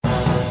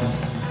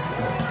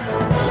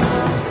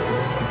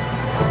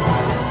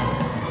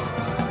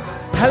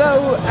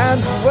Hello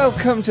and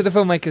welcome to the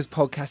Filmmakers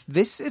Podcast.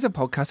 This is a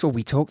podcast where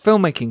we talk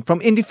filmmaking, from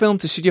indie film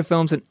to studio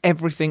films and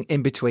everything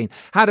in between.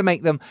 How to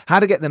make them,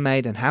 how to get them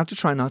made, and how to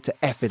try not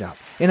to F it up,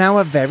 in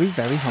our very,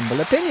 very humble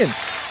opinion.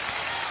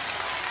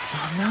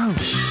 Oh no.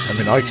 I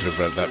mean, I could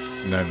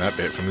have known that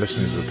bit from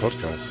listening to the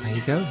podcast. There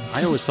you go.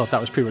 I always thought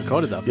that was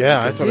pre-recorded, though.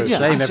 Yeah, I thought it was the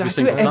same every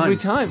single time. I do it every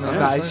time.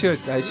 I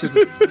should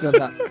have done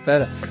that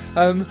better.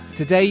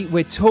 Today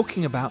we're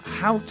talking about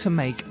how to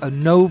make a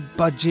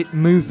no-budget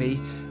movie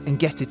and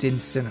get it in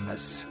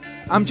cinemas.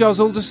 I'm Giles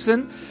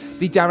Alderson,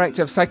 the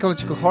director of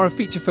psychological horror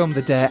feature film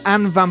The Dare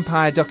and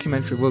vampire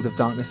documentary World of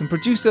Darkness, and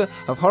producer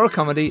of horror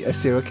comedy A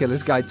Serial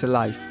Killer's Guide to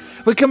Life.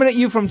 We're coming at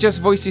you from Just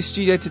Voices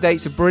studio today.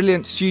 It's a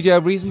brilliant studio,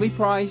 reasonably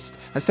priced.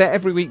 I say it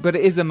every week, but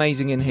it is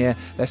amazing in here.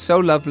 They're so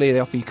lovely. They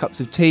offer you cups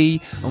of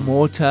tea and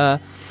water.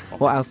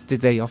 What else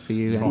did they offer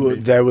you? Well,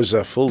 there was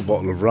a full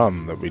bottle of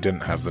rum that we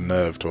didn't have the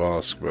nerve to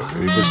ask, but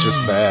it was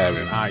just there.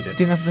 I did.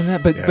 Didn't have the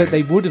nerve, but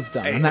they would have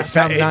done, and that's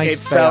how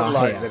nice they are. It felt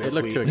like that. It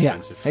looked too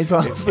expensive. Yeah,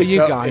 for you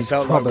guys, it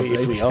felt probably. Like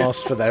if we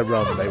asked for their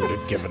rum, they would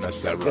have given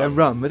us their rum. Their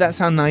rum, but that's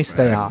how nice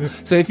they are.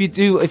 So if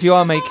you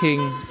are making,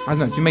 I don't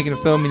know, if you're making a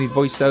film, you need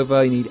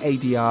voiceover, you need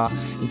ADR,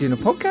 you're doing a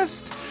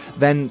podcast,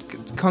 then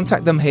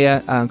contact them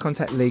here.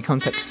 Contact Lee,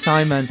 contact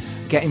Simon.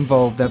 Get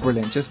involved. They're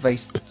brilliant. Just.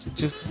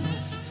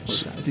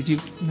 Did you?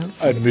 No.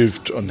 I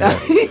moved on. Here.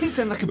 You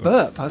sound like a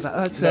burp. I was like,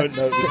 that's no, it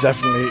was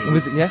definitely.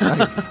 Was it?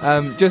 Yeah.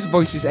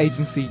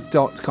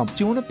 JustVoicesAgency.com. Do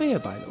you want a beer,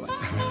 by the way?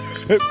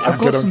 I've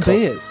got some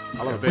beers.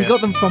 I love a beer. We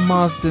got them from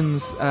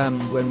Marsden's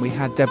when we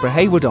had Deborah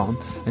Hayward on,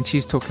 and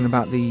she's talking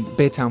about the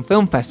Beertown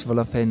Film Festival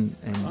up in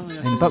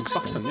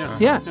Buxton.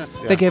 Yeah.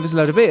 They gave us a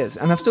load of beers,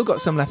 and I've still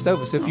got some left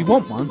over. So if you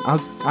want one,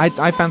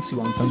 I fancy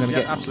one, so I'm going to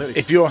get one. Absolutely.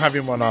 If you're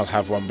having one, I'll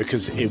have one,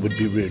 because it would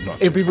be rude not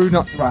to. It'd be rude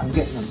not to. Right, I'm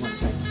getting them. One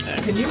second.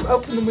 Can you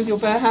open them with your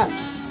bare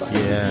hands?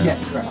 Yeah. Yeah,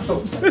 right. I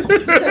thought so.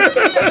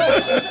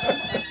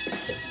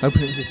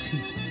 Open it with your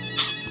teeth.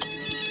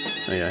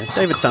 So yeah,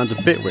 David sounds a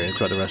bit weird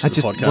throughout the rest of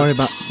the podcast. I just worry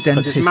about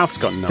his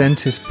mouth's got numb.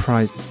 dentist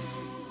prize.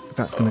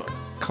 That's going to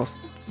cost.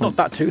 Not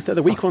that tooth, they're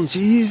the weak ones.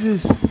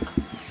 Jesus.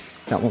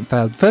 That one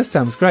failed. First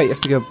time was great. You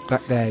have to go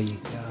back. There you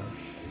go.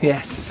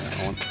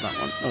 Yes. That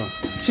one. Oh.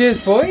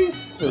 Cheers,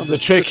 boys. The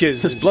trick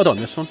is there's blood on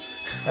this one.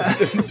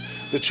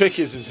 The trick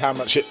is how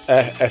much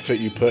effort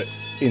you put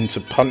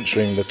into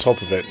puncturing the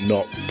top of it,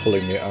 not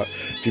pulling it up.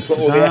 If you put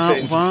all the effort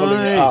into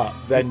pulling it up,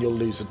 then you'll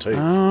lose a tooth.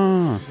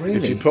 Oh, really?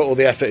 If you put all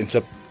the effort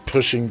into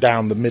pushing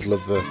down the middle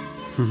of the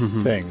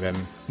thing,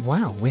 then...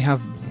 Wow, we have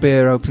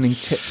beer opening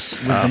tips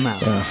with the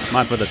mouth. Yeah.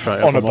 My brother tried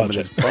to on open a one with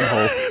his budget.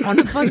 bumhole. On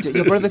a budget?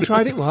 Your brother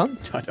tried it,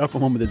 what? Tried to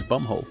open one with his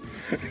bumhole.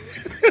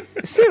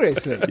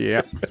 Seriously?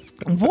 Yeah.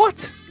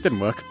 What? Didn't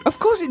work. Of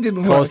course it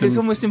didn't work. Caused It's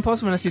him almost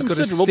impossible unless he's got a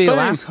considerable steel pain.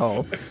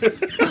 asshole.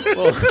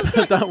 Well,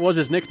 that was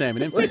his nickname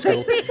in infant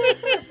school.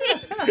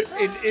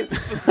 In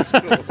infant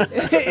school.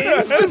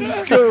 Infant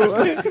school.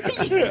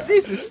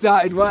 This has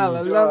started well.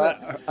 I love it.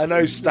 I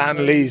know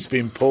Stan Lee's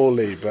been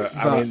poorly, but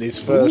I mean, his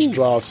first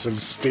drafts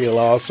of Steel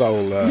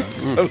Arsehole.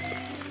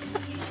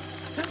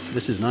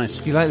 This is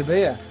nice. You like the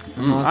beer?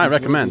 I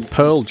recommend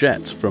Pearl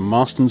Jet from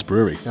Marston's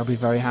Brewery. They'll be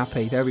very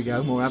happy. There we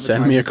go. More advertising.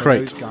 Send me a for crate.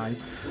 those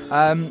guys.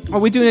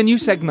 We're doing a new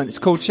segment. It's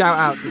called Shout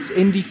Outs. It's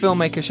indie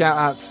filmmaker shout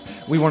outs.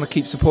 We want to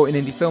keep supporting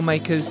indie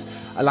filmmakers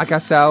like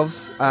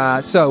ourselves.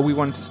 So we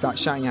wanted to start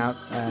shouting out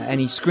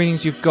any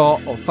screenings you've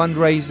got, or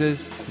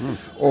fundraisers,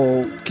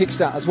 or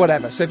Kickstarters,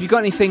 whatever. So if you've got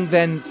anything,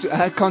 then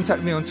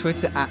contact me on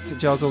Twitter at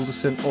Giles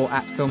Alderson or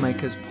at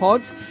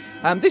FilmmakersPod.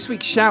 This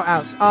week's shout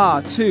outs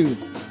are to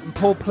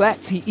Paul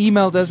Plett. He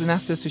emailed us and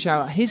asked us to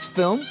shout out his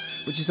film,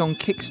 which is on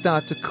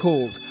Kickstarter,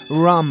 called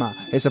Rama.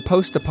 It's a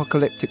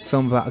post-apocalyptic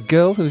film about a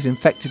girl who's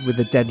infected with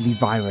a deadly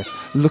virus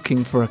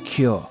looking for a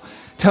cure.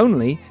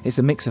 Tonally, it's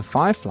a mix of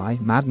Firefly,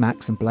 Mad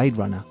Max and Blade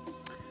Runner.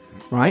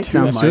 Right?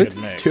 Sounds good?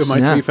 Two of my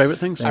three favourite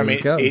things. I mean,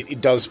 it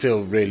does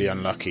feel really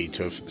unlucky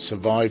to have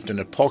survived an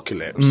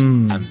apocalypse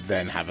and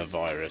then have a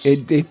virus.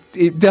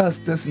 It does,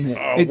 doesn't it?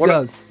 Oh, It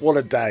does. What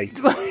a day.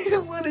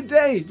 What a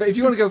day. But if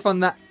you want to go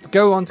fund that,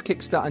 go on to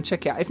Kickstarter and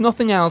check it out. If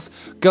nothing else,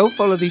 go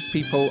follow these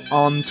people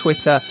on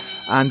Twitter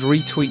and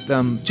retweet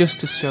them just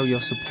to show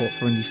your support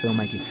for indie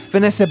filmmaking.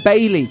 Vanessa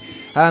Bailey,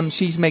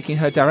 she's making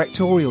her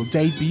directorial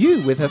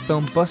debut with her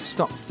film Bus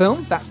Stop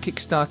Film. That's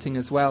kickstarting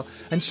as well.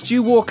 And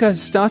Stu Walker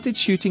has started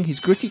shooting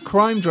his gritty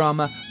crime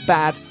drama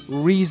Bad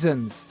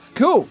Reasons.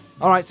 Cool.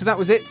 All right, so that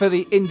was it for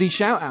the indie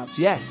shout-outs.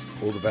 Yes.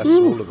 All the best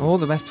to all of them. All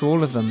the best to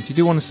all of them. If you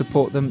do want to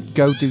support them,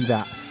 go do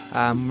that.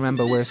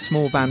 Remember, we're a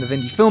small band of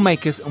indie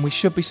filmmakers, and we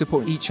should be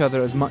supporting each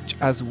other as much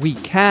as we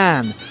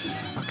can.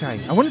 Okay,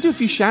 I want to do a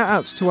few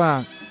shout-outs to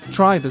our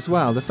tribe as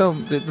well, the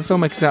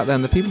filmmakers out there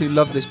and the people who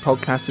love this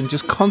podcast and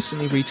just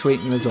constantly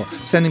retweeting us or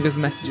sending us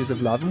messages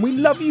of love, and we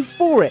love you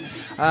for it.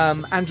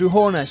 Andrew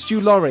Horner,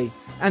 Stu Laurie,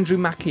 Andrew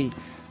Mackey,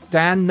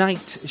 Diane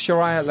Knight,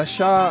 Shariah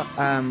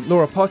Lashar,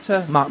 Laura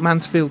Potter, Mark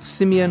Mansfield,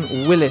 Simeon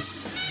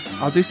Willis.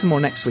 I'll do some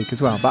more next week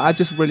as well, but I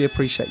just really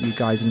appreciate you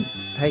guys and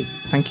hey,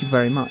 thank you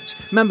very much.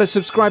 Remember,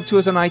 subscribe to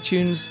us on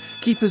iTunes.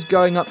 Keep us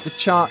going up the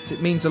charts.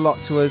 It means a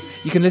lot to us.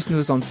 You can listen to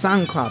us on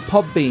SoundCloud,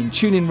 Podbean,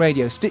 TuneIn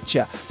Radio,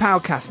 Stitcher,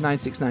 Powercast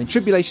 969,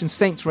 Tribulation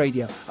Saints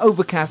Radio,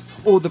 Overcast,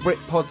 or the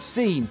Britpod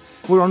Scene.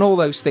 We're on all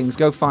those things.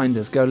 Go find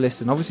us. Go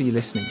listen. Obviously, you're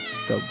listening,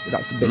 so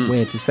that's a bit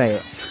weird to say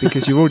it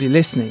because you're already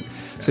listening.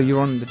 So you're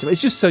on the...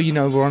 It's just so you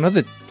know we're on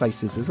other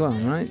places as well,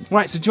 right?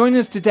 Right, so joining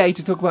us today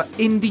to talk about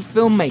indie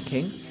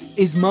filmmaking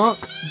is Mark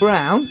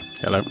Brown.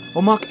 Hello.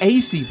 Or Mark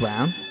A.C.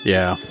 Brown.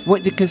 Yeah.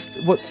 What do we...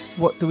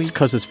 It's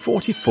because there's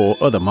 44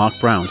 other Mark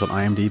Browns on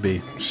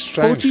IMDb.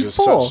 Strange.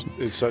 44?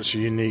 It's such a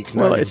unique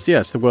name. Well, it's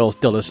the world's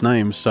dullest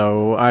name,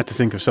 so I had to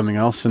think of something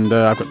else, and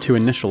I've got 2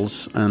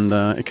 initials, and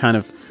it kind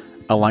of...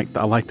 I like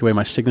the way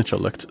my signature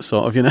looked,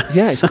 sort of, you know.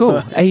 Yeah, it's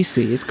cool.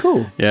 AC, it's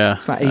cool. Yeah.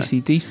 It's like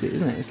AC/DC,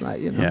 isn't it? It's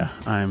like, you know.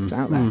 Yeah, It's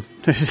out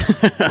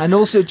there. And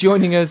also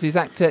joining us is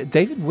actor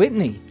David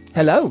Whitney.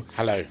 Hello.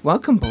 Hello.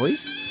 Welcome,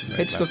 boys.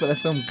 Here to talk about the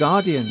film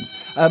Guardians.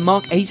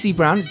 Mark A.C.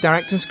 Brown is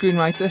director and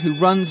screenwriter who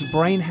runs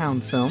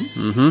Brainhound Films.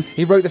 Mm-hmm.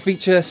 He wrote the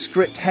feature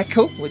script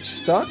Heckle, which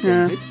starred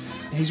David.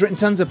 He's written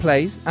tons of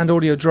plays and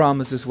audio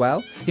dramas as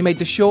well. He made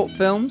the short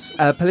films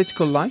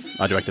Political Life.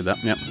 I directed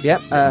that, yeah.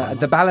 Yep.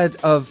 The Ballad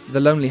of the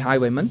Lonely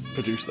Highwayman.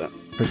 Produced that.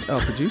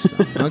 Produced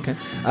that. Okay.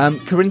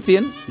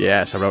 Corinthian.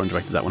 Yes, I wrote and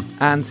directed that one.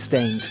 And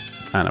Stained.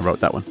 And I wrote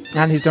that one.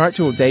 And his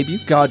directorial debut,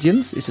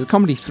 Guardians, is a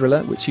comedy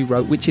thriller which he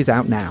wrote, which is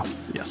out now.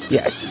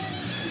 Yes.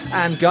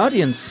 And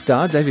Guardians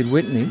star David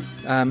Whitney,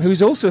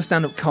 who's also a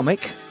stand-up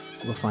comic.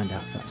 We'll find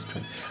out if that's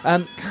true.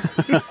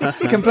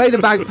 Can play the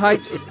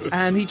bagpipes,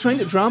 and he trained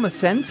at Drama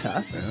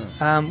Centre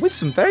with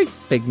some very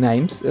big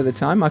names at the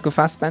time. Michael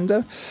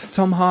Fassbender,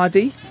 Tom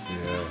Hardy.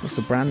 What's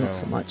the brand? Not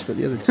so much, but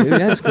the other two.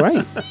 Yeah, it's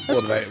great.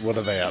 What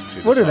are they up to?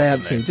 What are they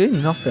up to?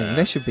 Doing nothing. Yeah.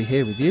 They should be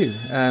here with you.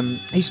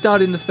 He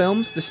starred in the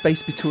films The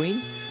Space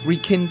Between,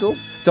 Rekindle,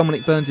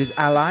 Dominic Burns'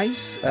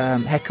 Allies,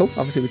 Heckle,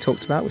 obviously we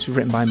talked about, which was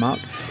written by Mark,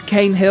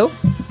 Cane Hill.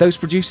 Those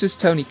producers,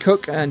 Tony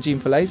Cook and Gene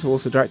Fillets, who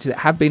also directed it,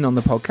 have been on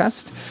the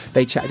podcast.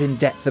 They chatted in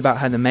depth about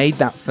how they made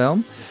that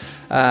film.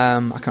 I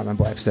can't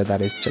remember what episode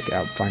that is. Check it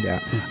out, find it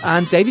out.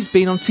 And David's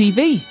been on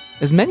TV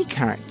as many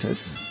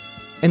characters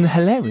in the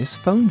hilarious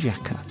Phone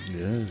Jacker.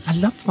 Yes. I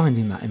love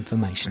finding that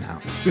information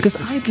out because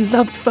I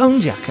loved Phone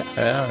Jacker.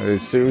 Yeah,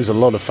 it was a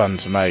lot of fun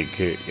to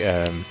make.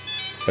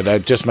 But I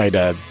just made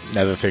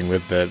another thing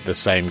with the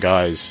same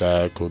guys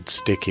called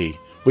Sticky,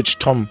 which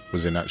Tom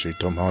was in, actually,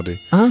 Tom Hardy.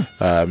 Oh.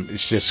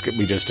 It's just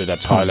we just did a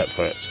pilot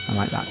for it. I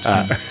like that.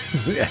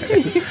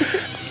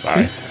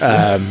 Sorry.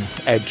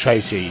 Ed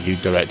Tracy, who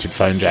directed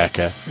Phone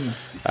Jacker,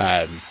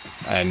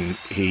 and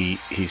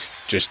he's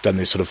just done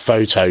this sort of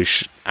photo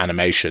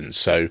animation.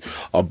 So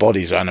our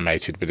bodies are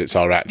animated, but it's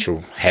our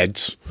actual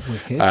heads.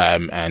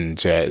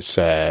 And it's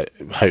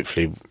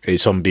hopefully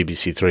it's on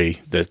BBC Three.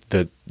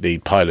 The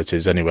pilot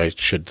is anyway.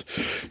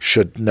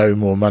 Should no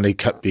more money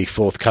be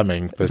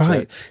forthcoming? But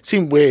it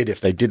seemed weird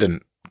if they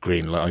didn't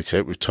greenlight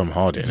it with Tom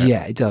Hardy in it.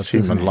 Yeah, it does.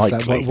 Seems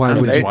unlikely. Like, why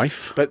and would his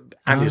wife.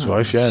 And his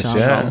wife, yes,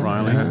 Charlotte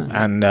Riley.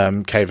 and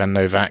Kayvan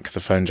Novak,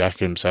 the phone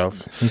jacker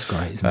himself. He's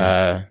great,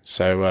 isn't he?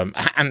 So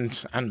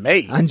and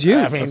me, and you,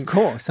 I mean, of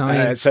course.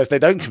 I mean, so if they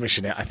don't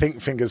commission it, I think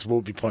fingers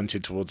will be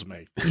pointed towards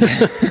me.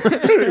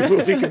 It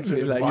will be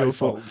considered like my your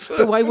fault.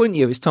 But why wouldn't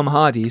you? It's Tom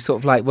Hardy. He's sort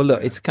of like, well,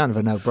 look, it's kind of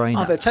a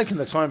no-brainer. Oh, they're taking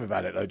the time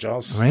about it, though,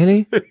 Giles.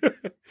 Really?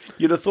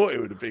 You'd have thought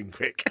it would have been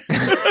quick,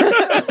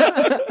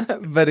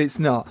 but it's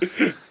not.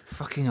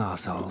 Fucking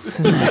arseholes.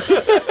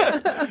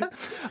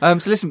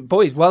 So listen,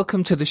 boys,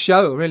 welcome to the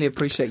show. I really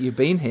appreciate you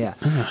being here.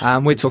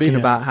 We're talking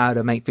about how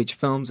to make feature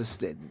films.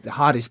 The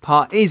hardest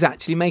part is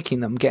actually making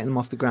them, getting them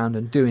off the ground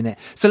and doing it.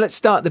 So let's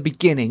start at the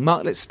beginning.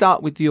 Mark, let's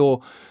start with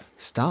your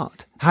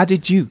start. How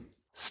did you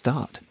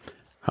start?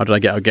 How did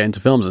I get into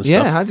films and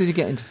stuff? Yeah, how did you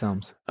get into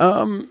films?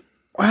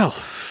 Well,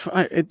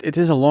 it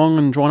is a long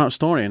and drawn-out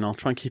story, and I'll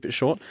try and keep it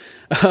short.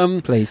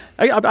 Please.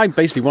 I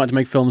basically wanted to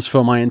make films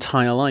for my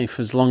entire life,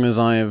 as long as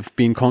I have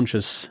been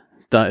conscious.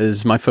 That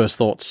is my first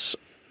thoughts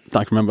that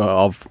I can remember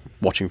of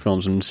watching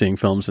films and seeing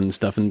films and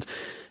stuff. And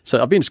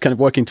so I've been just kind of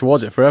working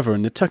towards it forever,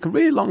 and it took a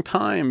really long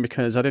time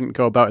because I didn't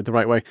go about it the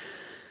right way.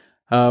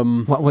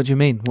 What do you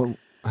mean?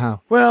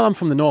 How? Well, I'm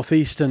from the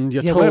northeast, and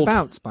you're told...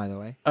 whereabouts, by the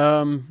way?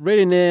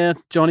 Really near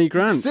Johnny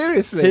Grant.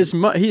 Seriously?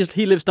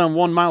 He lives down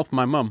 1 mile from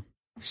my mum.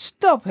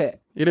 Stop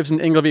it. He lives in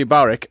Ingleby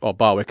Barwick, or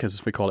Barwick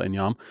as we call it in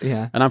Yarm.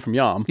 Yeah. And I'm from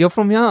Yarm. You're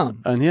from Yarm?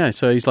 And yeah,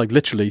 so he's like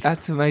literally...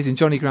 That's amazing.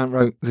 Johnny Grant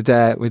wrote The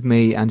Dare with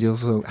me, and he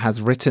also has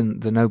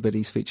written the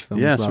Nobody's feature film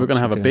Yeah, as well, so we're going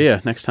to have a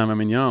beer next time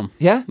I'm in Yarm.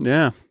 Yeah?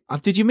 Yeah.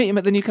 Did you meet him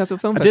at the Newcastle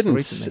Film Festival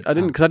recently? I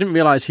didn't, because I didn't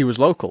realise he was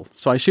local.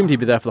 So I assumed he'd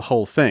be there for the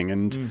whole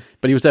thing.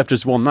 But he was there for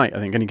just one night, I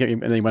think, and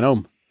then he went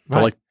home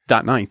for like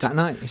that night. That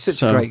night. He's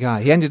such a great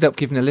guy. He ended up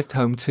giving a lift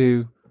home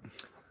to...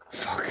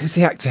 who's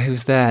the actor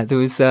who's there? There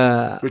was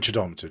Richard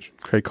Armitage,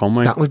 Craig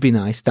Conway. That would be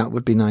nice. That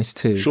would be nice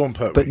too. Sean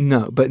Pertwee.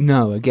 But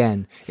no.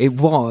 Again, it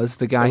was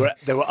the guy.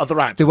 There were other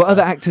actors. There were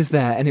other actors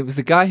there, and it was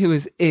the guy who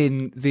was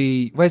in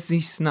the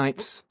Wesley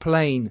Snipes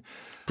plane.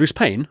 Bruce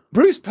Payne.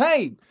 Bruce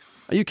Payne.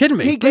 Are you kidding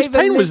me? He Bruce gave a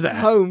Payne was lift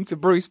there. home to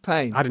Bruce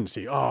Payne. I didn't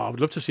see. Oh, I would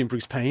love to have seen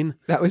Bruce Payne.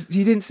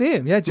 You didn't see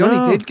him. Yeah, Johnny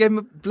No. did. Gave him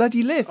a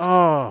bloody lift.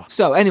 Oh.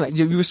 So anyway,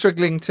 you were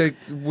struggling to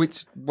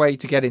which way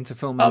to get into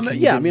filmmaking. You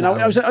Yeah, I didn't mean, know.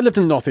 I lived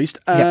in the Northeast,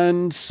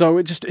 and so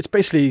it's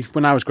basically,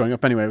 when I was growing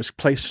up anyway, it was a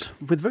place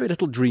with very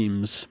little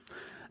dreams.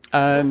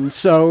 And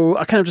so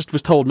I kind of just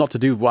was told not to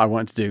do what I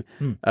wanted to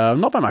do.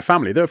 Not by my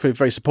family. They were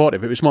very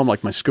supportive. It was more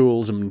like my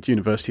schools and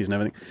universities and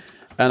everything.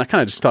 And I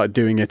kind of just started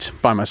doing it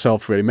by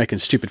myself, really, making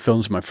stupid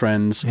films with my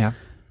friends. Yeah.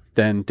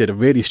 Then did a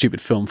really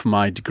stupid film for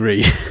my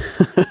degree.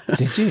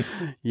 Did you?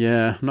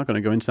 Yeah, I'm not going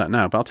to go into that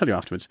now, but I'll tell you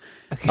afterwards.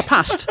 I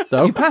passed,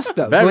 though. You passed,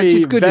 though, Very, which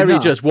is good very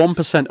enough. just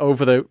 1%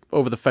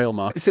 over the fail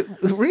mark. So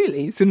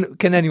really? So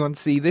can anyone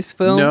see this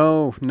film?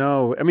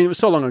 No. I mean, it was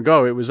so long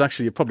ago. It was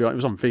actually it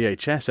was on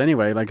VHS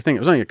anyway. Like I think it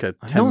was only like a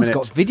 10 No one's minute.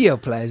 got video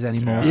players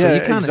anymore, so Yeah,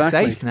 you're kind of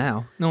exactly. safe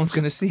now. No one's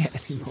going to see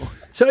it anymore.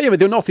 So yeah, but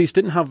the Northeast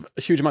didn't have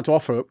a huge amount to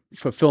offer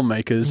for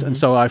filmmakers, and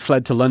so I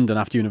fled to London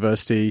after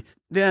university.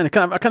 Yeah, and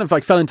I kind of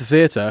like fell into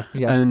theatre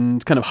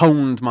and kind of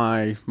honed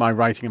my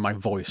writing and my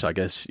voice, I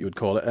guess you would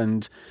call it.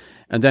 And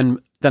then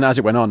as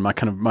it went on,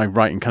 my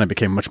writing kind of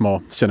became much more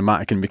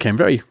cinematic and became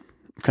very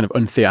kind of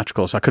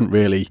untheatrical. So I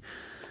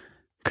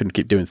couldn't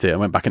keep doing theatre. I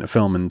went back into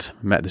film and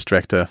met this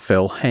director,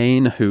 Phil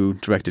Hayne, who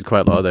directed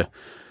quite a lot of the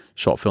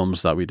short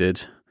films that we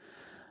did,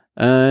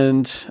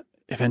 and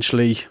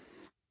eventually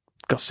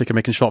got sick of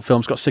making short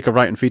films, got sick of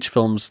writing feature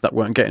films that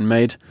weren't getting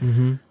made.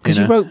 Because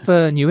you wrote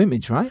for New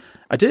Image, right?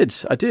 I did.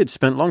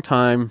 Spent a long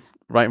time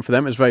writing for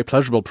them. It was a very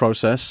pleasurable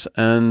process,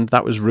 and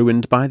that was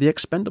ruined by The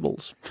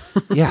Expendables.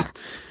 Yeah.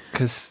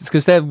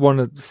 Because they're one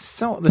of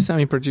sort of the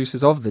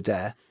semi-producers of The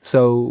Dare,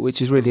 so which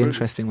is really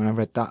interesting when I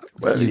read that.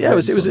 Well, yeah, it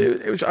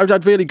was. I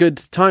had really good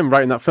time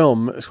writing that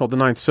film. It's called The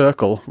Ninth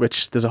Circle,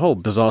 which there's a whole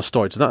bizarre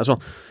story to that as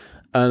well.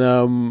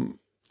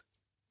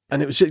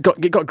 And it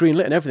got green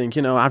lit and everything.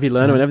 You know, Avi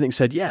Lerner and everything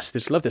said yes. They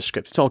just love this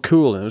script. It's all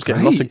cool, and it was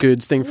getting lots of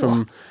good thing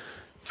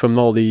from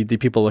all the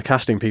people, the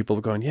casting people,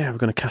 going, yeah, we're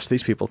going to cast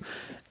these people.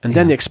 And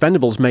then The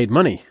Expendables made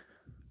money.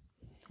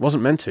 It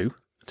wasn't meant to.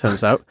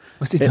 Turns out.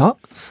 Was it not?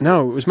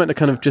 No, it was meant to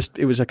kind of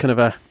it was a kind of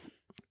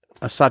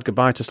a sad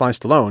goodbye to Sly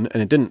Stallone,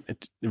 and it didn't.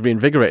 It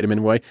reinvigorated him in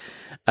a way.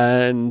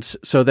 And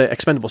so the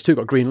Expendables 2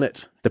 got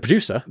greenlit. The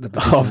producer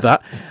of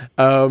that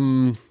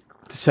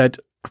said,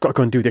 I've got to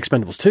go and do the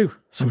Expendables 2,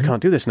 so we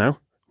can't do this now.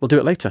 We'll do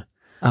it later.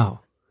 Oh.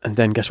 And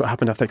then guess what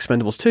happened after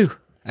Expendables 2?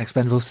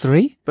 Expendables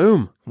 3?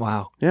 Boom.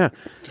 Wow. Yeah.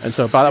 And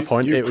so by that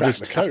point, You've it was cracked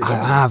just... the code, I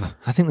haven't have.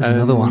 I think there's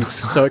another one.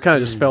 So it kind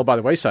of just fell by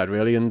the wayside,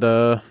 really. And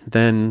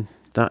then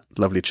that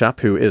lovely chap,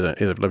 who is a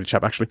lovely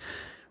chap, actually,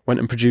 went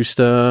and produced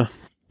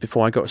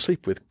Before I Go to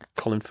Sleep with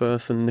Colin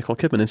Firth and Nicole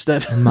Kidman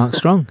instead. And Mark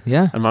Strong,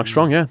 yeah. And Mark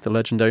Strong, yeah. The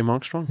legendary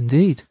Mark Strong.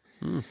 Indeed.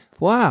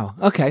 Wow.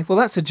 Okay. Well,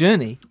 that's a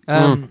journey.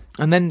 And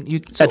then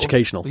you...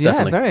 Educational,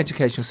 definitely. Yeah, very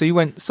educational. So you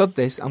went, sod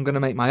this, I'm going to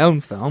make my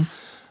own film.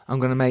 I'm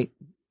going to make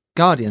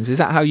Guardians. Is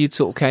that how you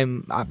sort of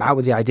came about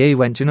with the idea? You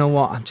went, do you know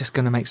what? I'm just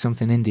going to make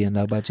something indie and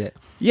low budget.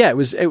 Yeah, it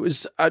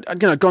was.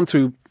 I'd gone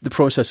through the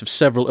process of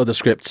several other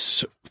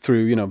scripts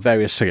through,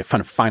 various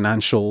kind of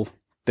financial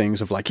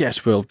things of like,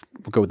 yes, we'll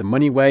go with the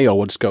money way, or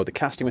we'll just go with the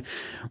casting way.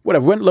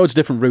 Whatever. Went loads of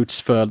different routes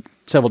for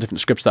several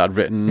different scripts that I'd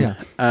written. Yeah.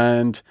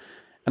 And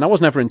I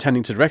was never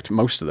intending to direct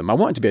most of them. I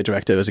wanted to be a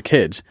director as a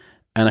kid,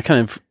 and I kind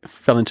of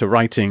fell into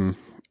writing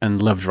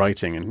and loved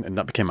writing, and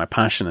that became my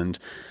passion.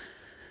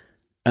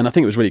 And I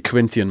think it was really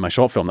Corinthian, my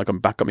short film, that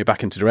got me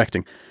back into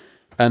directing.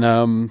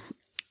 And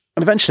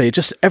eventually,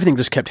 everything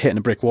just kept hitting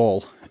a brick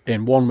wall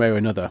in one way or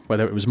another,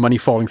 whether it was money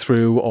falling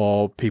through,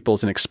 or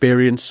people's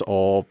inexperience,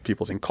 or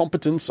people's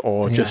incompetence,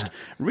 or just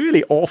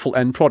really awful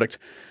end product.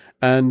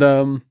 And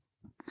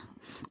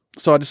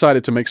so I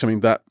decided to make something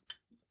that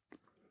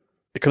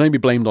it could only be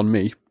blamed on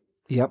me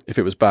if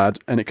it was bad,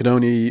 and it could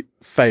only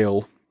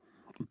fail,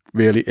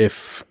 really,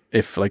 if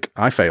like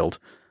I failed,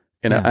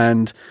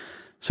 and...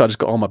 So I just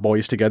got all my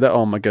boys together,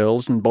 all my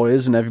girls and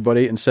boys and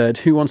everybody, and said,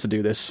 who wants to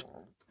do this?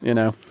 And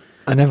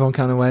everyone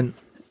kind of went,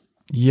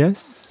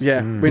 yes.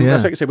 Yeah.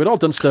 That's like I say, we'd all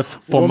done stuff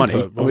for money.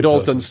 And we'd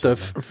all done stuff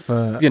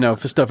for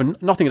stuff, and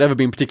nothing had ever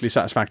been particularly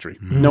satisfactory.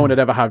 No one had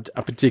ever had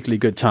a particularly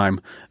good time,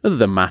 other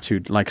than Matt, who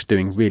likes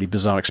doing really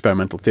bizarre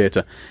experimental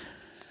theatre.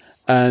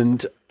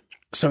 And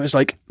so it's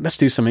like, let's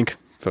do something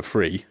for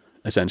free,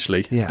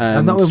 essentially. Yeah.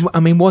 And that was,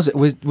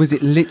 was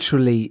it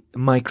literally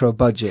micro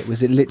budget?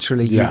 Was it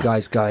literally you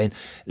guys going,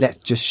 let's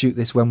just shoot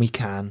this when we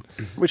can?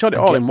 We shot it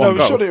all in one go.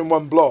 No, we shot it in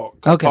one block,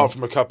 okay. Apart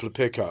from a couple of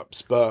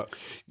pickups. But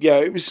yeah,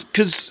 it was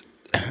because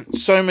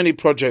so many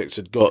projects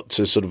had got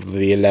to sort of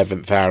the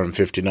 11th hour and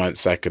 59th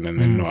second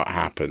and then not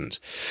happened.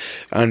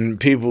 And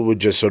people were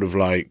just sort of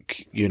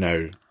like,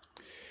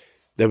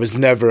 there was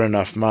never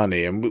enough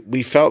money, and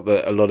we felt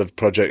that a lot of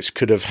projects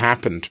could have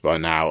happened by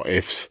now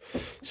if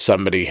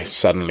somebody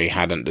suddenly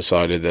hadn't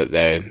decided that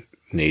they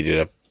needed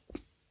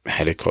a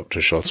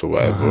helicopter shot or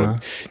whatever,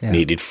 or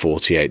needed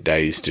 48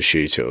 days to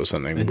shoot it or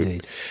something.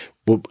 Indeed.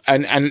 Well,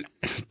 and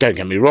don't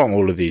get me wrong,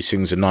 all of these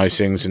things are nice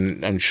things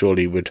and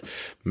surely would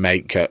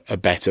make a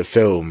better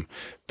film.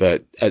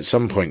 But at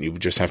some point you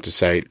would just have to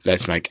say,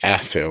 let's make a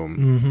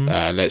film.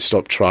 Let's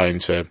stop trying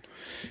to,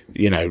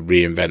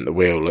 reinvent the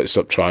wheel. Let's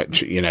stop trying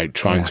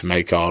to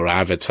make our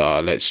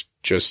avatar. Let's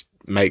just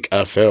make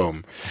a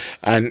film.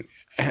 And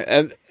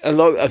I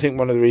think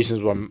one of the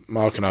reasons why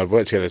Mark and I have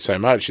worked together so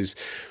much is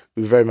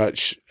we very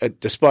much,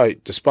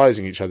 despite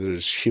despising each other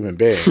as human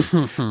beings,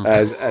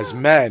 as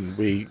men,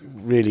 we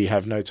really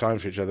have no time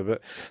for each other.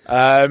 But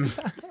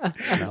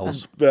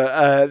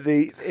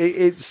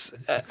it's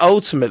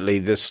ultimately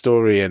the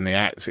story and the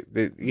act.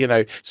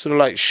 Sort of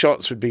like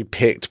shots would be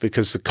picked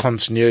because the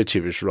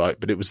continuity was right,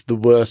 but it was the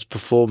worst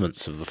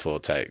performance of the 4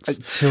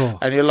 takes. Sure.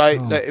 And you're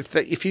like,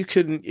 if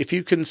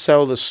you can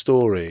sell the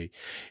story,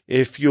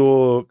 if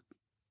your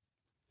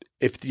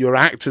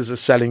actors are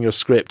selling your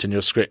script and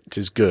your script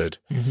is good,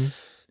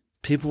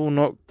 people will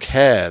not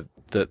care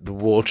that the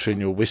water in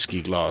your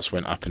whiskey glass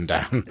went up and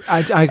down. I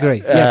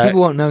agree. Yeah,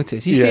 people won't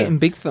notice. You see it in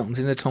big films,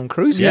 in the Tom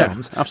Cruise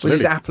films, absolutely.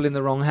 with his apple in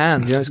the wrong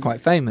hand. It's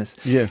quite famous.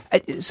 Yeah.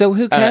 So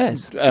who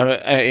cares?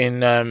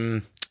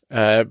 In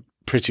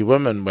Pretty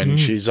Woman, when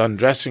she's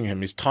undressing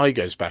him, his tie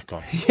goes back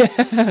on.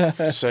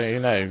 Yeah.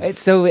 So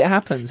so it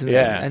happens.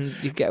 And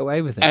you get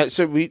away with it.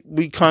 So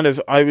we kind of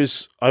I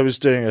was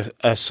doing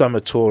a summer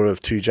tour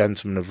of Two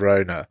Gentlemen of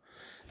Verona,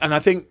 and I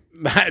think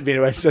Matt had been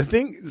away. So I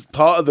think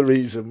part of the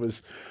reason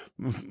was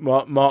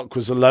Mark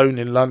was alone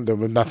in London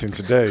with nothing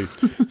to do.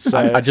 So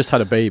I just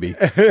had a baby.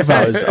 So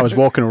I was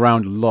walking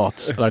around a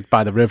lot, like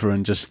by the river,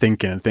 and just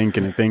thinking,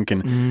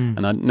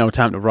 and I had no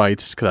time to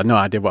write because I had no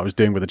idea what I was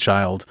doing with a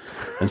child.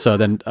 And so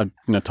then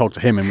I talked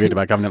to him, and we had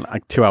like having a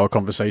 2-hour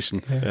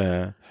conversation.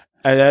 Yeah.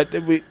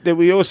 And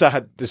we also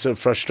had this sort of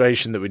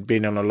frustration that we'd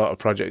been on a lot of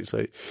projects.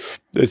 Like,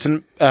 there's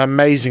an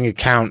amazing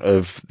account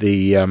of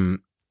the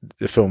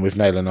film with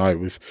Nail and I,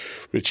 with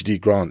Richard E.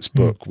 Grant's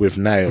book with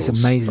Nails.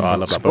 It's amazing. I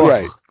love that book.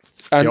 Great.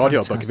 The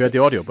audiobook. Have you heard the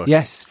audiobook?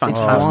 Yes,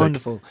 fantastic. It's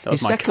wonderful. That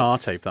was my car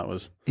tape. That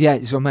was. Yeah,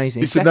 it's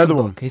amazing. It's another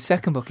one. His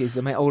second book is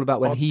all about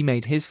when he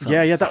made his film.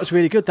 Yeah, that was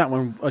really good. That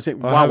one was it.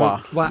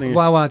 Wawa.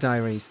 Wawa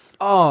Diaries.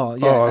 Oh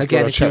yeah.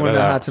 Again, if you want to know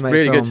how to make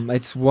really film,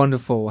 it's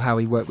wonderful how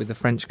he worked with the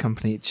French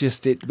company. It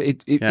just it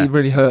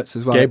really hurts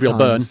as well. Gabriel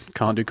Byrne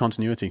can't do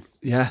continuity.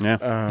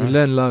 Yeah. You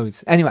learn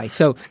loads. Anyway,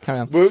 so carry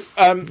on. Well,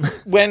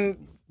 when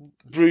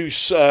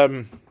Bruce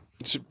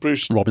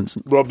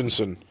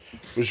Robinson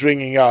was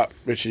ringing up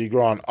Richard E.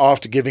 Grant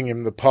after giving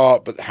him the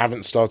part but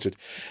haven't started,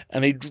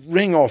 and he'd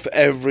ring off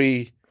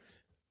every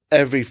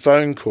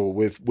phone call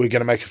with, "We're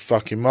going to make a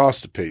fucking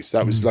masterpiece."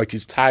 That was like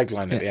his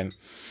tagline at the end.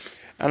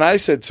 And I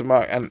said to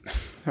Mark, and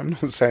I'm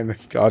not saying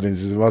that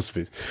Guardians is a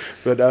masterpiece,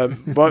 but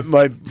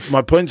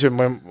my point to him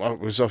when I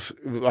was off,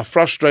 our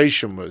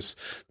frustration was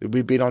that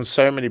we'd been on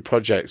so many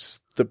projects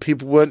that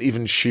people weren't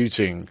even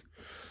shooting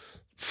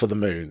for the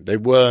moon. They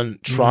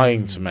weren't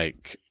trying to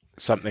make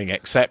something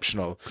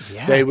exceptional.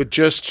 They were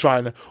just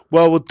trying to,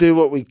 we'll do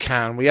what we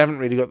can. We haven't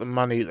really got the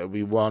money that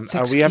we want.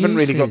 And we haven't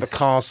really got the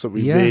cast that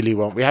we really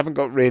want. We haven't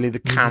got really the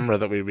camera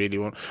that we really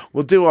want.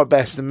 We'll do our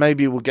best and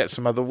maybe we'll get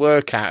some other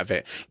work out of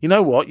it. You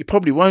know what? You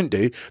probably won't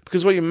do,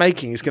 because what you're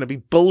making is going to be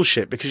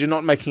bullshit, because you're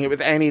not making it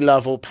with any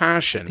love or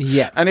passion.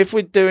 Yeah. And if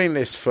we're doing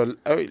this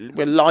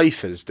we're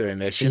lifers doing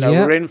this,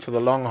 we're in for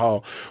the long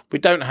haul. We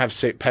don't have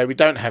sick pay. We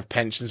don't have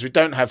pensions. We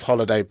don't have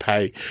holiday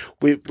pay.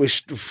 We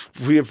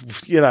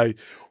have,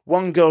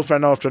 one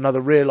girlfriend after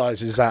another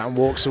realises that and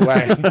walks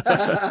away.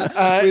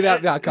 I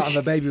can't have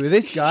a baby with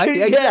this guy.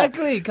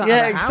 Exactly. Can't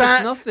have a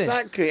house, nothing.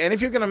 Exactly. And if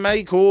you're going to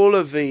make all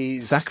of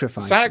these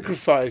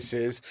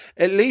sacrifices,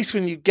 at least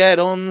when you get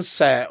on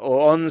set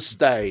or on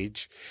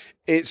stage,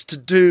 it's to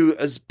do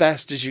as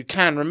best as you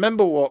can.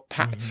 Remember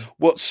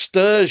what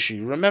stirs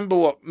you. Remember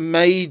what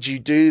made you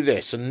do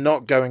this, and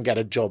not go and get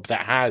a job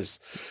that has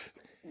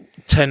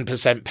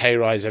 10% pay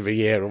rise every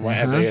year or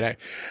whatever,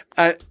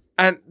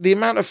 And the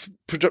amount of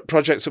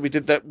projects that we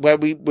did where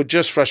we were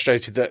just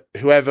frustrated that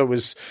whoever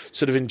was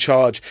sort of in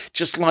charge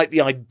just liked the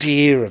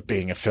idea of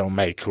being a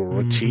filmmaker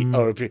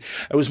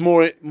it was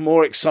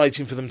more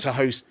exciting for them to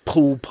host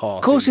pool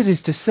parties. Of course it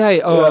is to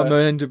say, I'm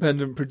an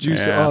independent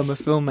producer, I'm a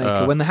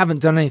filmmaker, when they haven't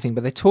done anything,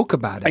 but they talk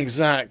about it.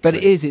 Exactly. But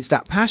it's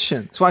that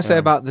passion. That's what I say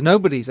about The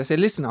Nobodies. I say,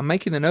 listen, I'm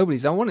making The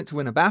Nobodies. I want it to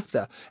win a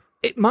BAFTA.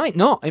 It might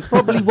not. It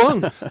probably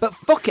won't. But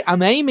fuck it,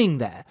 I'm aiming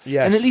there.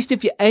 Yes. And at least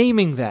if you're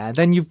aiming there,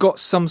 then you've got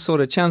some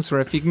sort of chance. Where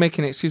if you make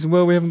an excuse,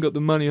 we haven't got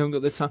the money, we haven't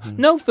got the time.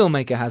 No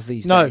filmmaker has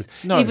these days.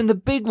 No. Even the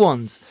big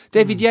ones.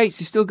 David Yates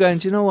is still going,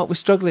 do you know what? We're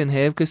struggling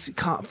here because you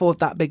can't afford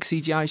that big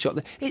CGI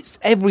shot. It's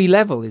every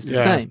level is the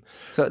same.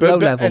 So at low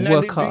level,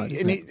 work hard.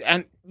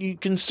 And you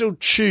can still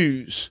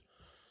choose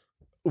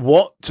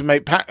what to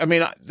make. I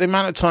mean, the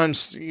amount of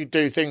times you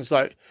do things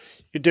like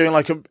you're doing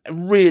like a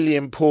really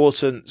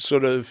important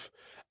sort of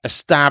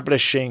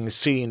establishing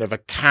scene of a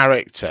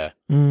character,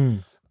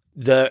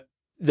 that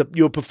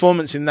your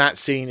performance in that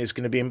scene is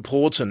going to be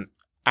important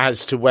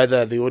as to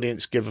whether the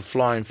audience give a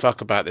flying fuck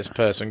about this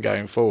person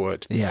going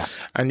forward. Yeah.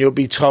 And you'll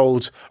be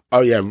told,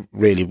 oh yeah,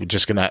 really, we're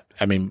just going to,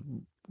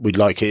 we'd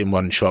like it in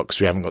one shot because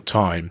we haven't got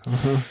time.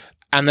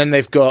 And then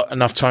they've got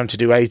enough time to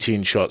do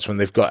 18 shots when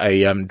they've got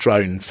a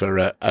drone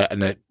for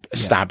an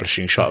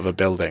establishing shot of a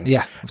building.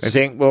 Yeah. I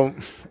think, well,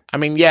 I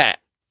mean,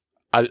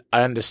 I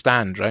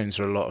understand drones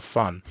are a lot of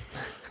fun.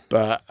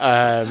 But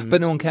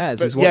no one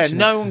cares. Who's watching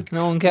no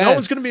one cares. No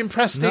one's going to be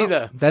impressed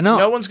either. They're not.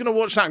 No one's going to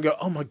watch that and go,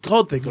 "Oh my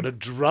god, they got a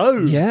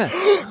drone!" Yeah,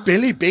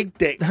 Billy Big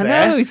Dick. I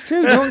know, it's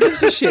true. No one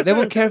gives a shit. They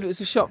won't care if it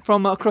was a shot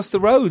from across the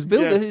road.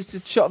 It's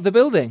a shot of the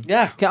building.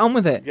 Yeah, get on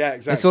with it. Yeah,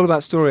 exactly. It's all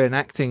about story and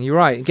acting. You're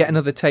right. Get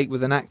another take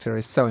with an actor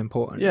is so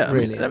important. Yeah,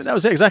 really. That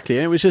was it exactly.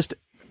 And it was just,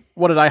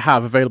 what did I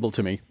have available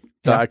to me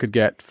that I could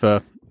get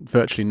for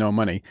virtually no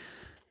money?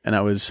 And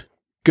that was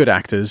good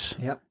actors.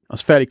 Yep. I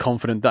was fairly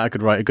confident that I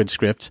could write a good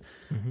script.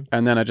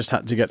 And then I just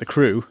had to get the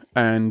crew.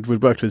 And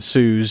we'd worked with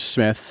Suze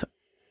Smith,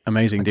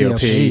 amazing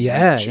DOP.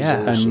 Yeah.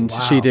 And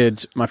she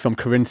did my film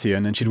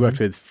Corinthian, and she'd worked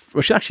with,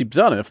 well, she actually,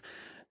 bizarre enough,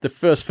 the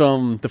first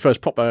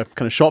proper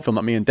kind of short film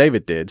that me and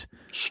David did,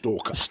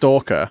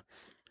 Stalker,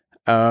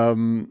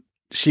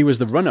 she was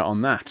the runner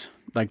on that,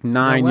 like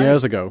 9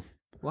 years ago.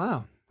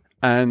 Wow.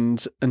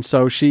 And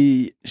so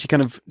she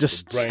kind of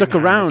just stuck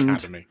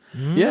around.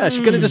 Yeah,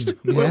 she kind of just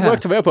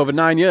worked her way up over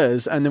 9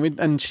 years, and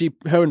then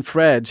her and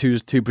Fred, who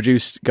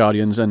produced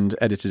Guardians and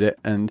edited it,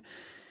 and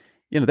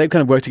they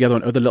kind of worked together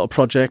on other little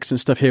projects and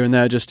stuff here and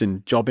there, just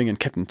in jobbing, and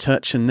kept in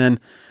touch. And then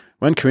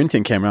when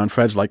Corinthian came around,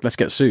 Fred's like, "Let's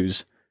get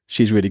Suze.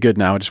 She's really good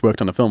now. I just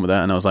worked on a film with her,"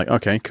 and I was like,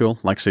 "Okay, cool,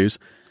 like Suze."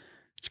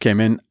 She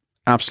came in,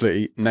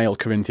 absolutely nailed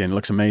Corinthian.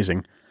 Looks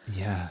amazing.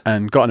 Yeah,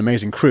 and got an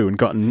amazing crew and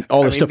gotten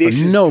all the stuff for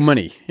no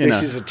money.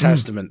 This is a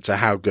testament to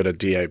how good a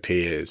DOP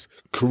is.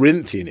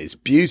 Corinthian is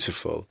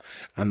beautiful,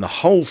 and the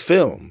whole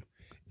film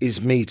is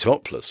me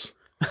topless.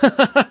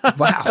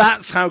 Wow,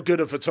 that's how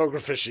good a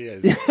photographer she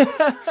is.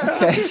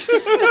 Okay.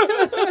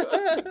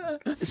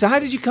 So, how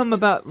did you come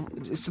about?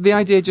 So, the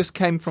idea just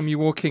came from you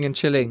walking and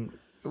chilling.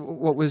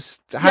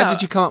 How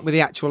did you come up with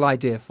the actual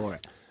idea for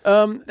it?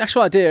 The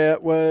actual idea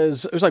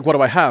was, it was like, what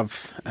do I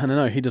have? And I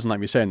know he doesn't like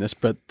me saying this,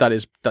 but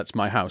that's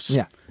my house.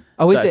 Yeah.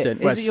 Oh, is That's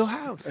it? Is it your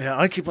house? Yeah,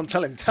 I keep on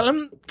telling him, tell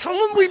him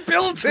we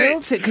built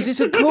it. Because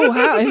it's a cool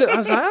house. Look, I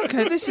was like,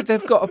 okay,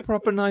 they've got a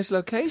proper nice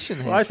location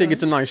here. Well, I think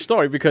it's a nice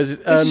story because...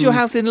 this is your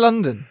house in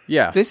London?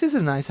 Yeah. This is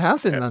a nice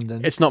house in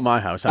London. It's not my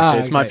house,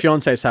 actually. It's my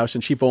fiance's house,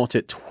 and she bought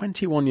it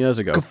 21 years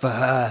ago. Good for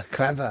her.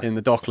 Clever. In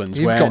the Docklands.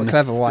 You've got a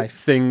clever wife.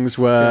 Things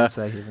were...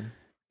 Fiancé, even.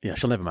 Yeah,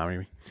 she'll never marry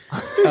me.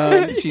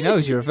 She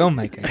knows you're a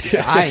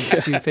filmmaker. I ain't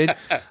stupid.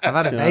 I've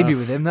had a baby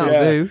with him. That'll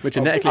do. We're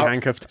genetically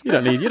handcuffed. You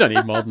don't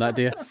need more than that,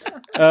 dear.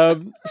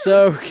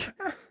 So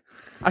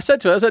I said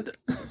to her,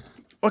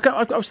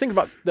 I was thinking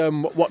about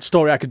what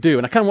story I could do,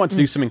 and I kind of wanted to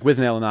do something with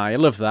Neil and I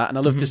loved that, and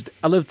I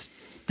loved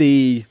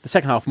the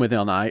second half with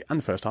Neil and I, and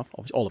the first half,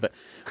 obviously all of it,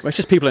 where it's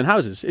just people in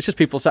houses. It's just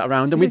people sat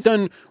around, and we'd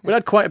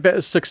had quite a bit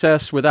of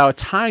success with our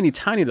tiny,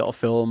 tiny little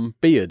film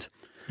Beard,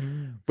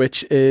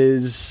 which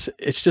is,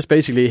 it's just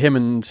basically him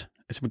and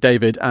it's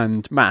David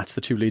and Matt,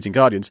 the two leads in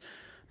Guardians,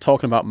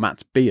 talking about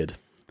Matt's beard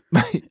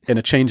in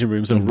a changing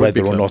room, and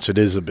whether or not it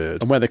is a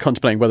beard, and where they're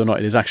contemplating whether or not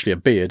it is actually a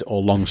beard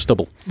or long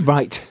stubble.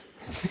 Right.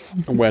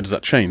 And where does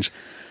that change?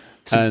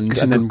 It's a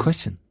good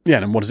question. Yeah,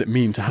 and what does it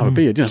mean to have a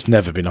beard? It's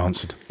never been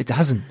answered. It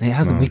hasn't.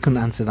 No. We couldn't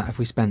answer that if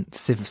we spent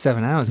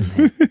 7 hours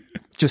in here.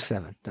 Just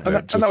 7. And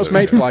that was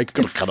made for like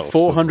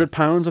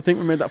 £400, I think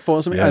we made that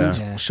for something. Yeah.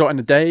 And shot in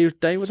a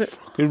day, was it?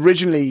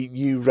 Originally,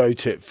 you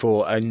wrote it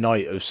for a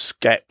night of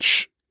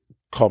sketch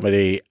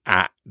comedy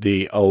at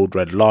the Old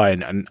Red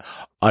Lion, and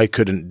I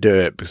couldn't do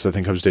it because I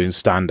think I was doing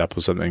stand-up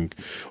or something,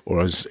 or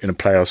I was in a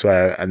play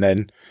elsewhere, and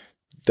then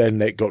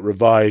it got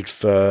revived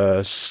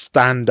for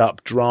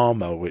stand-up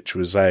drama, which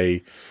was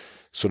a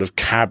sort of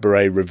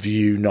cabaret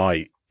review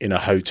night in a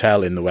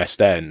hotel in the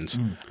West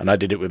End, and I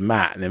did it with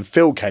Matt, and then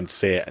Phil came to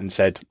see it and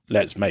said,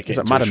 "Let's make it." It was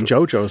at Madame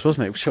Jojo's,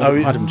 wasn't it?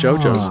 Madame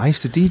Jojo's. I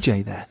used to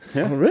DJ there.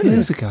 Yeah, really?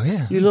 Years ago,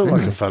 yeah. You look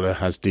like a fellow who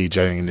has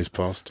DJing in his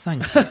past.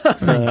 Thank you.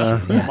 Thank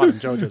you. Yeah. Madame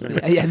Jojo's.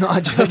 Anyway. Yeah, not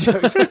at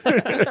Jojo's.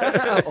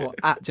 Or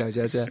at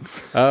Jojo's,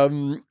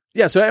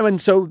 yeah.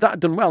 So that had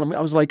done well, and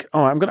I was like,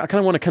 I kind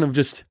of want to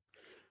just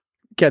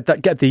get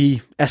the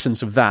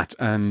essence of that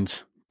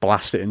and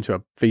blast it into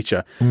a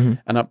feature.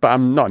 But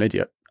I'm not an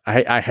idiot.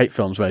 I hate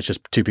films where it's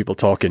just two people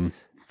talking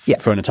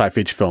for an entire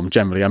feature film,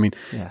 generally. I mean,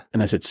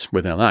 unless it's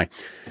with an eye.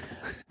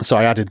 So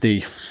I added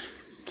the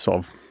sort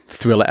of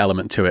thriller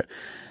element to it.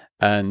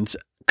 And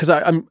because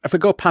if I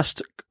go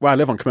past where I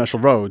live on Commercial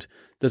Road,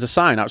 there's a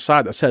sign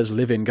outside that says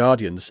Live in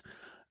Guardians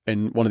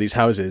in one of these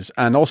houses.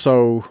 And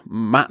also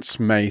Matt's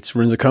mate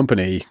runs a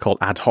company called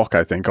Ad Hoc,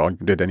 I think, or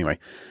did anyway,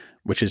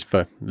 which is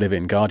for Live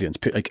in Guardians.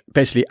 Like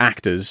basically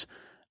actors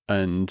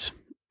and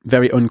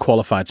very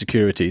unqualified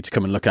security to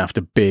come and look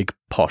after big,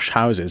 posh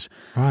houses.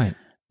 Right.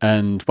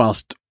 And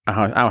whilst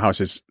our house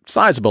is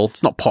sizable,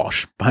 it's not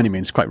posh by any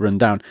means, quite run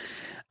down.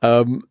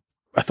 I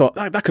thought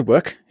that could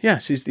work.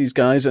 Yes, these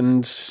guys.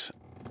 And so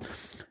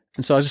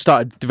I just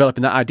started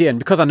developing that idea. And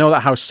because I know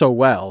that house so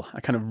well,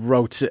 I kind of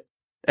wrote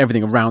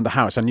everything around the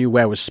house. I knew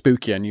where was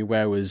spooky, I knew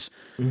where was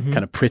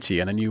kind of pretty,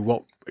 and I knew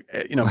what,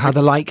 how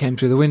the light came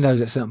through the windows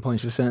at certain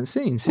points for certain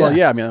scenes. Well,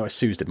 yeah, I mean,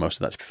 Suze did most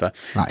of that, to be fair.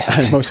 Right,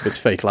 okay. Most of it's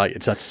fake light.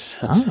 That's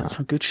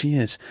how good she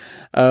is.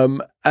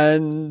 And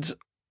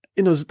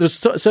there's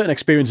certain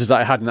experiences that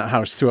I had in that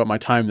house throughout my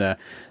time there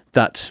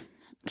that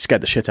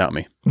scared the shit out of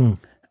me.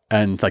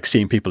 And like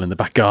seeing people in the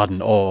back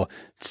garden, or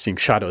seeing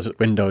shadows at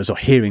windows, or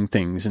hearing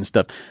things and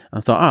stuff. And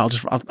I thought,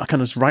 I'll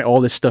kind of just write all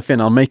this stuff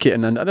in. I'll make it,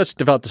 and then I just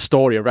developed a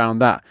story around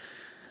that.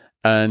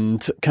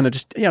 And kind of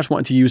just, I just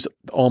wanted to use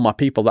all my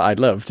people that I'd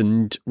loved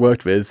and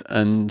worked with,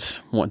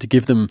 and wanted to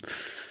give them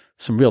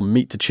some real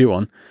meat to chew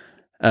on.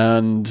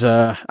 And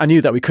I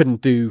knew that we couldn't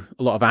do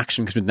a lot of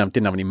action because we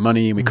didn't have any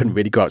money, and we couldn't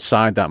really go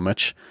outside that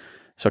much.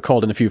 So I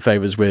called in a few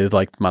favors with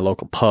like my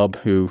local pub,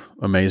 who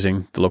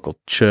amazing, the local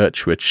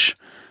church, which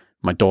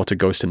my daughter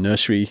goes to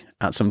nursery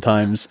at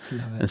sometimes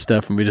and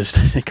stuff. And we just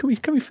say, can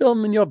we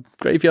film in your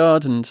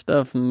graveyard and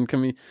stuff, and can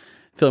we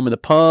film in the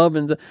pub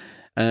and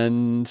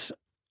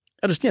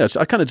I just,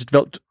 I kind of just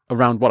developed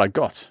around what I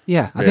got.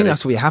 Yeah, I think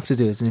that's what you have to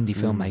do as an indie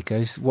filmmaker.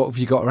 Is what have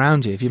you got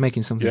around you? If you're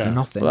making something for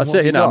nothing, well, that's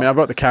it. I mean, I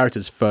wrote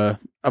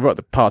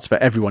the parts for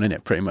everyone in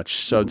it, pretty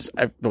much. So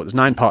there's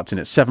 9 parts in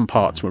it. 7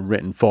 parts were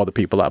written for the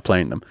people that are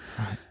playing them,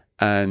 right.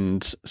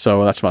 And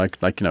so that's why,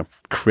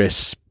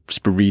 Chris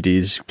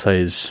Spirides, who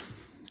plays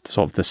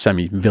sort of the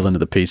semi-villain of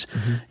the piece.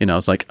 I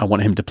was like, I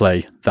want him to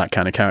play that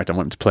kind of character. I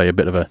want him to play a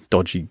bit of a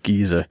dodgy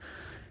geezer,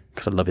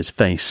 because I love his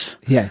face.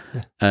 Yeah.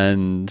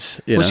 And,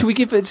 should we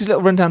give it a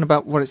little rundown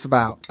about what it's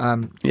about?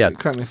 Correct me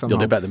if I'm wrong. You'll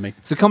do better than me.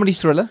 It's a comedy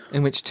thriller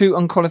in which 2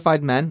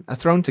 unqualified men are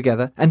thrown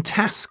together and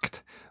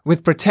tasked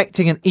with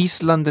protecting an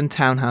East London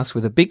townhouse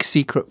with a big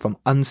secret from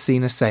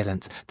unseen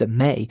assailants that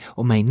may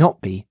or may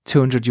not be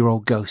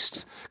 200-year-old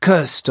ghosts,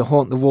 cursed to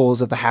haunt the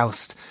walls of the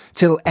house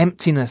till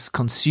emptiness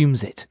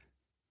consumes it.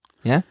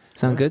 Yeah?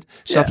 Sound good?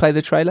 Shall I play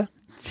the trailer?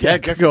 Yeah,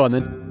 go on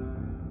then.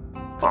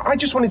 I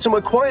just wanted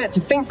somewhere quiet to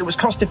think that was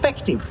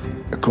cost-effective.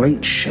 A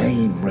great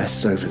shame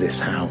rests over this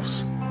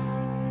house.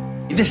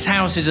 This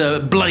house is a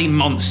bloody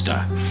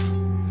monster.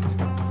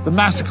 The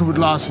massacre would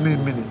last mere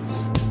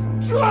minutes.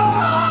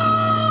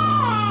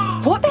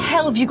 What the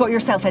hell have you got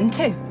yourself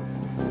into?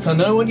 I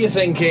know what you're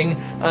thinking,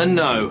 and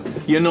no,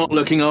 you're not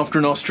looking after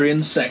an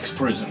Austrian sex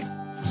prison.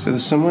 So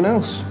there's someone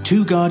else?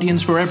 2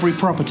 guardians for every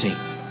property.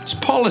 It's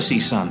policy,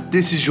 son.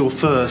 This is your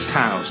first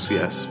house,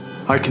 yes.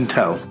 I can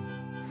tell.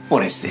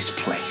 What is this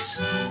place?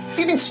 Have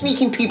you been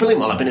sneaking people in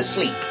while I've been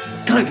asleep?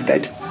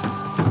 David.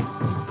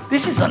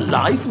 This is a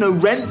life, no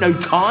rent, no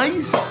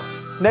ties.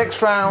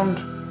 Next round,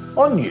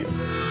 on you.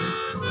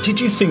 Did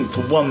you think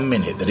for 1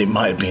 minute that it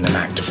might have been an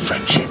act of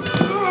friendship?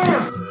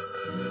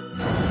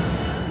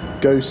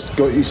 Ghosts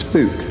got you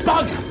spooked?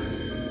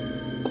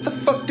 Bugger! What the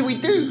fuck do we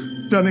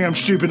do? Don't think I'm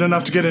stupid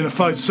enough to get in a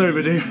fight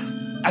sober, do you?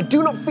 I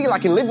do not feel I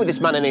can live with this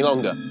man any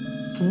longer.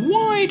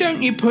 Why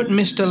don't you put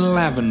Mr.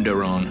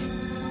 Lavender on?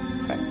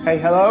 Hey,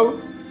 hello?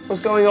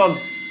 What's going on?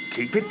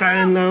 Keep it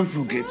down, love.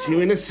 We'll get to you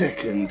in a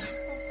second.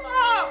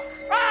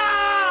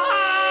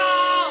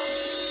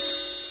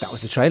 That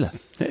was the trailer.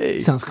 Hey.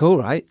 Sounds cool,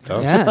 right?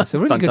 Yeah, it's a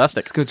really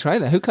fantastic. It's a good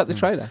trailer. Who cut the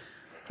trailer?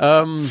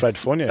 Fred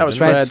Fournier. That was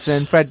Fred.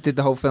 And Fred did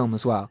the whole film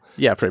as well.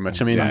 Yeah, pretty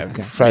much. I mean,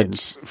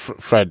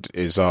 Fred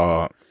is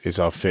our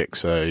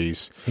fixer.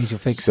 He's your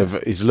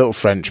fixer. He's a little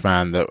French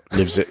man that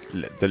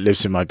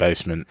lives in my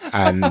basement,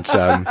 and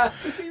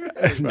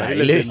no,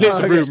 he lives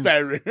in a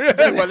spare room.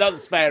 Well, not a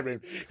spare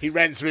room. He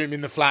rents a room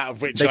in the flat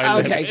of which I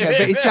live. Okay,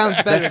 but he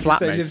sounds better if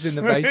he lives in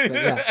the basement.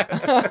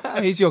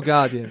 Yeah. He's your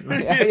guardian.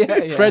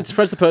 Yeah. Fred's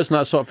the person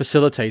that sort of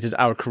facilitated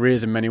our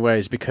careers in many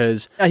ways,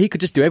 because he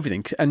could just do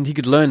everything and he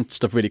could learn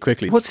stuff really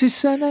quickly. What's his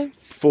surname?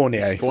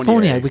 Fournier.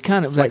 We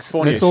can't. Let's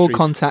all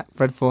contact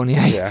Fred Fournier.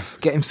 Yeah.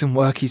 Get him some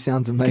work. He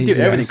sounds amazing. He did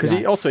everything,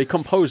 because he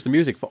composed the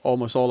music for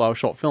almost all our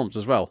short films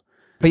as well.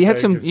 But you had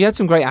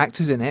some great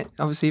actors in it.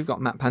 Obviously, you've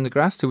got Matt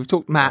Pendergrast, who we've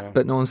talked Matt,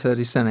 but no one's heard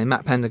his surname.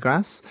 Matt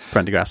Pendergrast.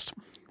 Prendergast.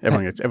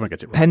 Everyone gets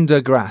it wrong.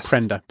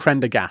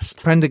 Pendergrast.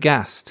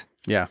 Prendergast.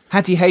 Yeah.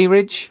 Hattie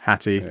Hayridge.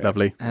 Hattie,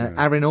 lovely.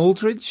 Aaron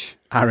Aldridge.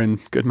 Aaron,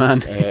 good man.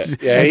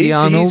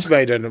 He's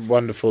made a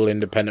wonderful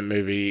independent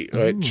movie,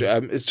 which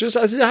it's just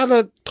it had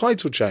a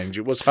title change.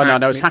 It was no,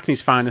 it's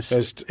Hackney's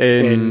Finest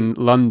in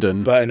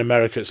London, but in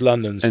America it's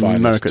London's finest. In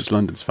America it's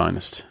London's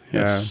Finest.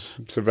 Yes,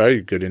 it's a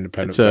very good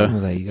independent film.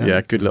 There you go.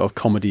 Yeah, good little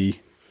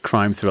comedy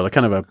crime thriller,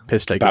 kind of a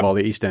piss take of all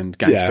the East End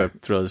gangster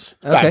thrillers.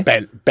 Okay.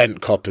 Bent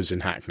coppers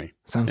in Hackney.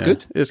 Sounds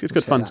good. It's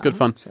good fun. It's good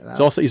fun.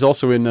 He's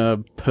also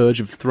in Purge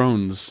of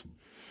Thrones.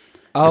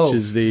 Which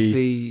is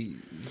the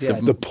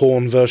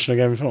porn version of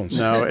Game of Thrones.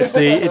 No, it's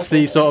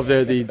the sort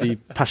of the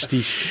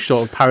pastiche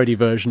sort of parody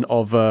version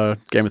of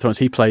Game of Thrones.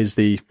 He plays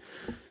the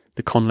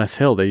Conleth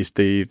Hill. He's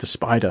the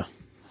spider.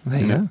 There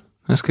you go.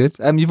 That's good.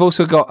 You've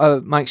also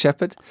got Mike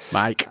Shepherd.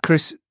 Mike.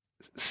 Chris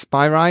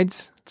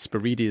Spirides.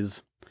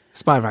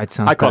 Spy Ride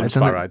sounds I call better, them Spy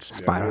doesn't it? Rides.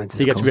 Spy Rides.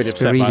 He gets really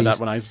upset by that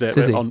when I say it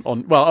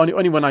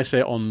only when I say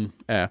it on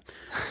air.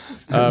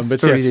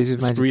 But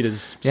yes,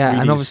 Speeders. Yeah,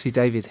 and obviously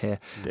David here.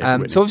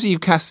 So obviously you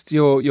cast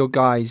your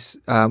guys,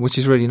 which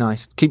is really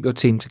nice. Keep your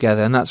team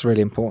together, and that's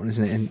really important,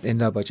 isn't it? In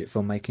low budget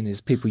filmmaking,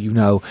 is people you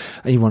know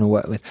and you want to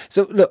work with.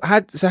 So look,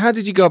 how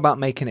did you go about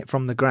making it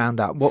from the ground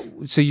up?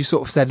 So you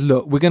sort of said,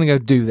 look, we're going to go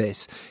do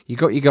this. You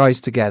got your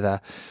guys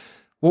together.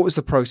 What was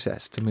the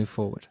process to move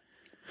forward?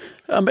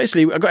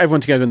 Basically, I got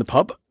everyone together in the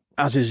pub,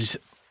 as is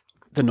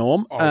the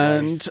norm,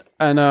 and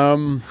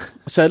I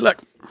said, look,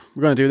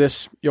 we're going to do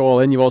this. You're all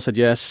in. You've all said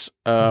yes.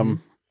 I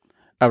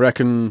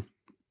reckon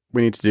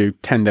we need to do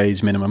 10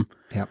 days minimum.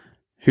 Yep.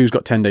 Who's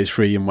got 10 days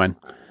free and when?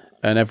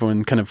 And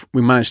everyone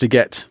we managed to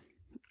get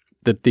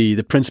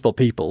the principal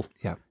people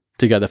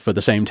together for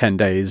the same 10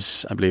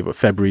 days. I believe it was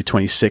February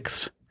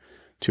 26th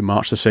to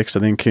March the 6th, I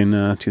think, in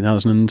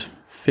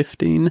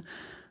 2015.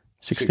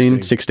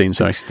 16,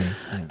 sorry. 16,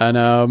 yeah.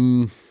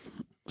 And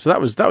so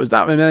that was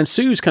that. And then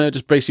Sue's kind of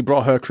just basically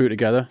brought her crew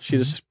together. She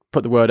just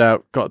put the word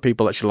out, got the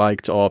people that she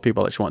liked or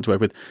people that she wanted to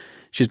work with.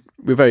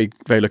 We're very,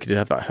 very lucky to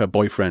have that. Her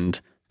boyfriend,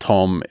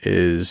 Tom,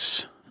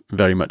 is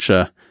very much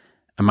a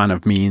man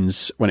of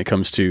means when it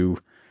comes to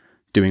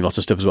doing lots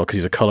of stuff as well, because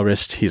he's a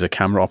colorist, he's a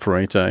camera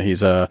operator,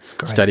 he's a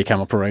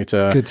Steadicam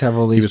operator. It's good to have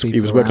all these people.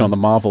 He was working on the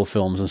Marvel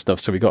films and stuff,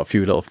 so we got a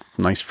few little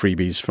nice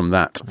freebies from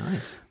that.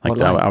 Nice.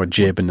 Like our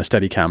jib and the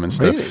Steadicam and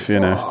stuff. Really?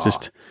 You know,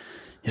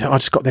 he's like, I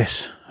just got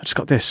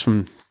this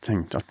from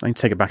thing. I need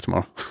to take it back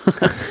tomorrow.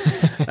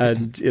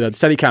 And the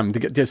Steadicam,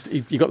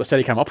 you got the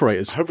Steadicam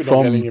operators. I hope we're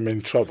not getting him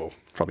in trouble.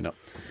 Probably not.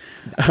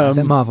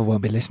 Then Marvel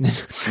won't be listening.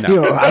 No.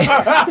 You're all right.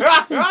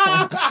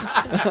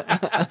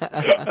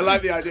 I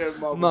like the idea of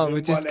Mum, we're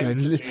just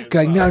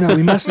going, no,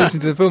 we must listen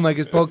to the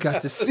Filmmakers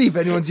podcast to see if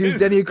anyone's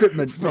used any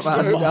equipment from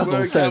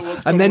our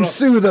stuff. And then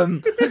sue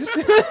them.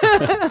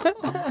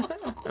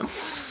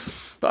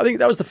 But I think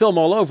that was the film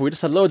all over. We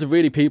just had loads of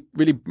really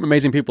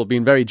amazing people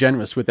being very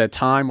generous with their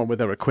time or with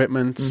their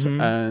equipment.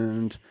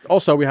 And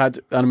also we had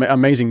an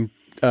amazing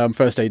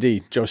first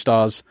AD, Joe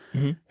Stars,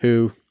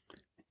 who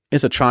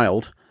is a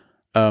child.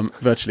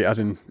 Virtually, as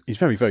in he's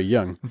very, very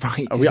young.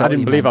 Right, I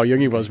didn't believe how young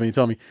he was when he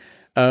told me,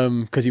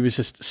 because he was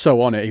just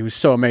so on it. He was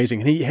so amazing,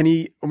 and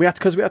we had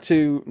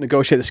to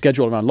negotiate the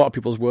schedule around a lot of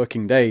people's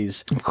working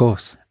days, of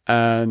course.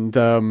 And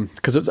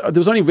because there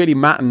was only really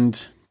Matt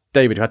and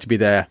David who had to be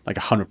there like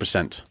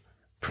 100%,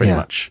 pretty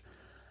much,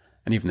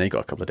 and even they got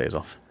a couple of days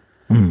off.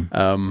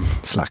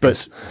 Slackers.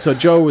 But so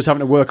Joe was having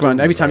to work around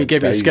every time he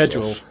gave me a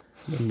schedule.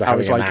 I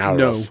was like,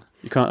 no,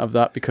 you can't have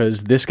that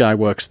because this guy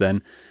works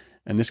then.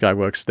 And this guy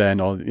works then,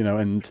 or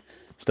and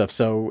stuff.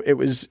 So it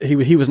was he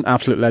was an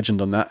absolute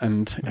legend on that,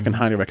 and I can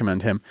highly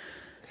recommend him.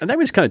 And then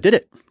we just kind of did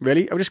it.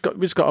 Really, we just got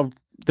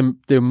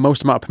the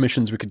most amount of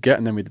permissions we could get,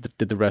 and then we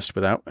did the rest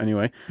without.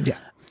 Anyway, yeah.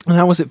 And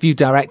how was it for you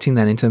directing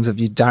then? In terms of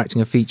you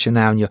directing a feature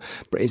now, and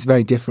it's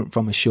very different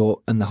from a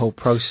short, and the whole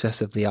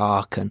process of the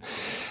arc. And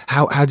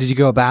how did you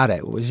go about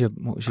it? What was your?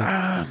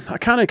 I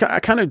kind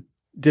of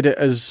did it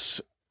as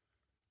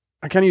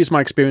I kind of used my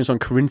experience on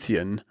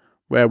Corinthian,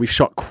 where we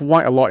shot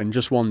quite a lot in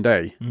just one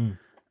day. And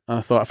I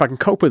thought, if I can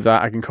cope with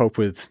that, I can cope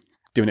with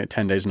doing it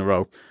 10 days in a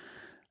row.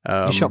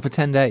 You shot for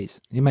 10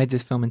 days? You made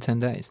this film in 10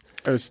 days?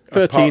 It was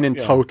 13 in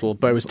total,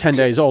 but it was 10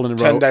 days all in a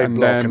row. 10-day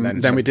block,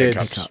 and then we did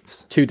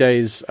pickups. 2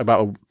 days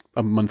about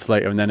a month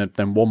later, and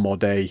then one more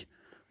day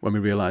when we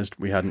realised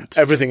we hadn't...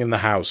 Everything in the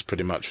house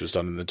pretty much was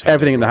done in the 10-day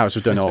Everything in the block. house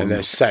was done all in 10 days. And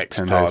the sex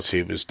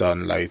party was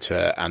done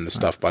later, and the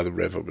stuff by the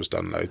river was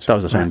done later. That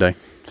was the same day.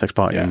 Sex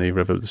party and the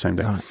river was the same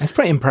day. Right. It's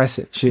pretty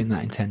impressive shooting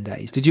that in 10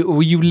 days.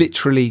 Were you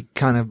literally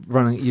kind of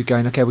running, you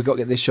going, okay, we've got to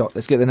get this shot,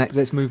 let's get the next,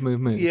 let's move.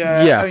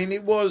 Yeah.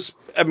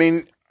 I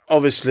mean,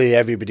 obviously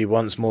everybody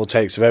wants more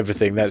takes of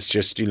everything. That's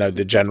just,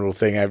 the general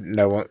thing.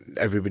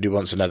 Everybody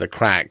wants another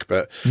crack,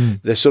 but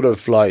they're sort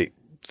of like,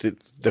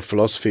 the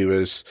philosophy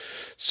was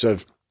sort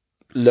of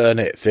learn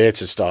it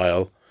theatre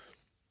style,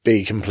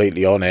 be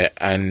completely on it,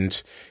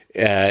 and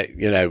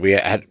we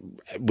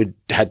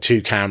had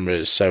 2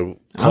 cameras, so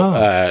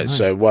nice.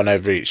 So one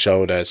over each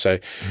shoulder. So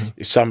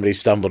if somebody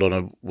stumbled on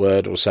a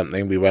word or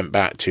something, we went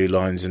back 2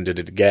 lines and did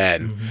it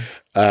again.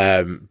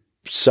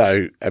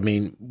 So I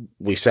mean,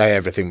 we say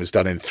everything was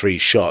done in 3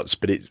 shots,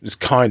 but it was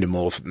kind of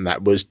more than that.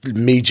 It was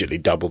immediately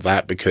double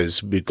that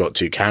because we've got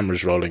 2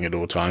 cameras rolling at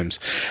all times,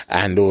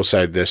 and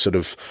also the sort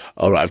of,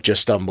 all right, I've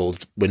just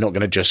stumbled. We're not going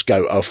to just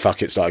go, oh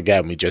fuck, it's like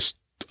again. We just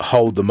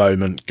hold the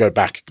moment, go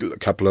back a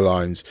couple of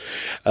lines,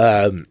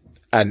 and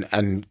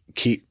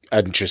keep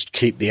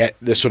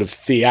the sort of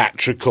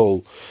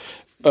theatrical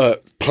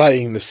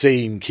playing the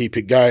scene, keep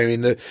it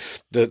going.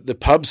 The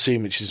pub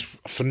scene, which is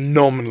a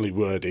phenomenally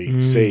wordy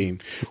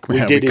scene, we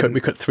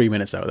cut 3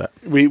 minutes out of that.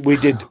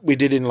 We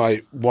did in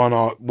like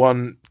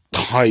one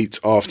tight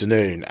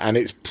afternoon, and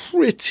it's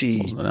pretty.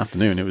 It wasn't an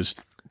afternoon. It was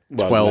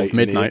 12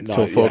 midnight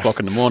till 4 o'clock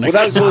in the morning. Well,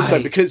 that was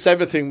also because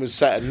everything was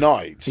set at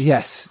night.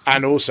 Yes,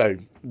 and also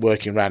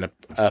working around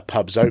a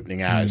pub's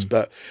opening hours,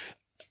 but.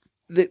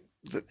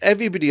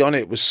 Everybody on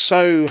it was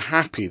so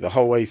happy the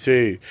whole way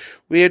through.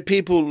 We had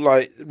people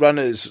like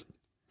runners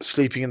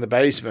sleeping in the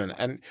basement,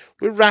 and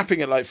we're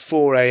wrapping at like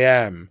 4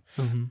 a.m.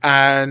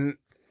 And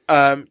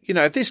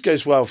if this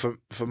goes well for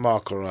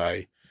Mark or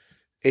I,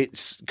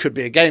 could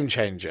be a game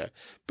changer,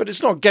 but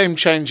it's not a game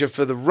changer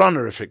for the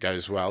runner if it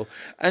goes well.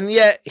 And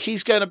yet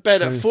he's going to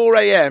bed at 4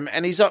 a.m.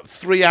 and he's up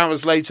 3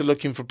 hours later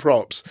looking for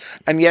props.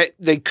 And yet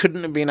they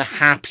couldn't have been a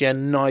happier,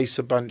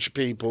 nicer bunch of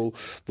people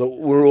that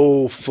were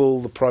all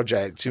full the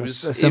project.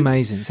 It's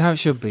amazing. It's how it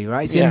should be,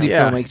 right? It's indie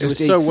filmmakers. It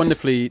was so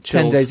wonderfully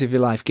chilled. 10 days of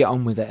your life, get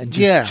on with it and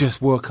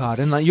just work hard.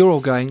 And like you're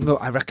all going,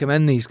 look, I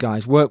recommend these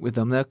guys, work with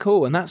them, they're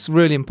cool. And that's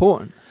really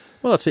important.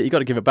 Well, that's it. You got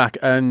to give it back,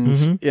 and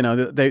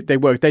they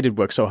did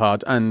work so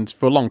hard, and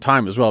for a long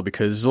time as well,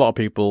 because a lot of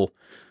people,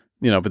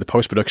 with the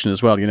post production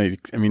as well,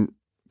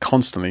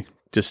 constantly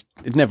just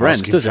it never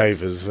ends, does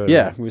favors, it?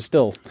 Yeah, we're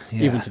still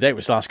even today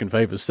we're still asking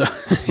favors. So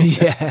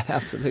yeah,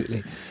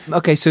 absolutely.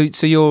 Okay, so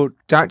your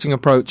directing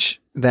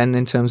approach then,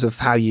 in terms of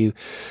how you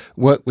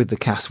work with the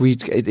cast,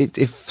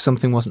 if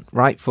something wasn't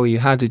right for you,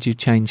 how did you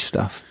change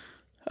stuff?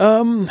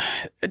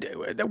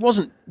 It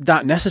wasn't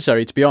that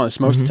necessary, to be honest,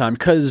 most of the time,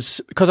 because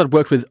I'd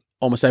worked with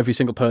almost every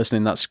single person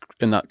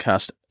in that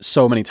cast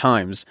so many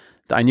times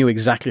that I knew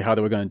exactly how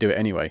they were going to do it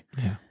anyway.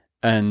 Yeah.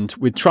 And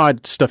we'd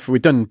tried stuff.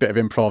 We'd done a bit of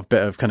improv,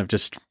 bit of kind of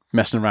just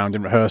messing around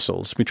in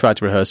rehearsals. We tried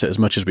to rehearse it as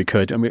much as we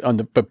could, and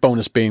the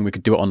bonus being we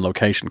could do it on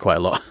location quite a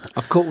lot.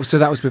 Of course. So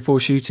that was before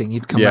shooting.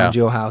 You'd come round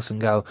your house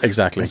and go,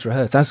 exactly, let's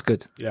rehearse. That's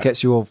good. Yeah.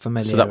 Gets you all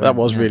familiar. So that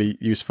was really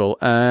useful.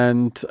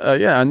 And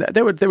and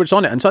they were just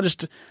on it. And so I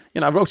just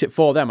I wrote it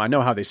for them. I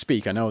know how they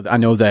speak. I know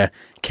their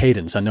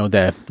cadence. I know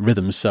their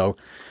rhythms. So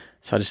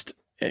I just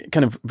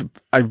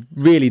I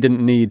really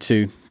didn't need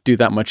to do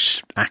that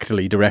much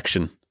actorly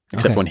direction.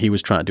 Except when he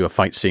was trying to do a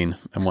fight scene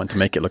and wanted to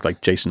make it look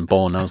like Jason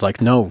Bourne. I was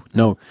like, no,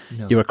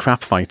 you're a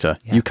crab fighter.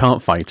 Yeah. You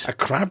can't fight. A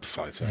crab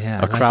fighter?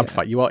 Yeah, a crab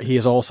fight. He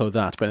is also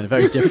that, but in a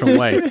very different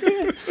way.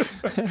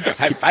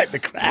 I fight the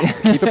crab.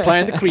 Keep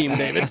applying the cream,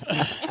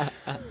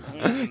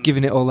 David.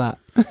 Giving it all that.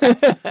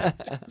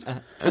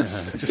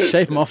 Just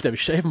shave him off, David.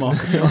 Shave him off.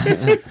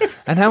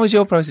 And how was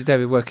your process,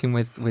 David, working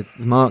with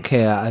Mark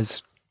here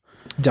as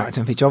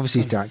director and feature? Obviously,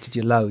 he's directed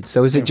you loads.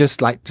 So is it just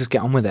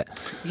get on with it?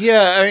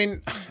 Yeah,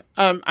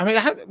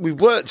 we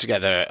worked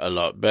together a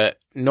lot, but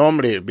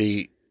normally it'd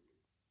be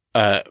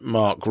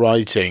Mark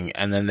writing,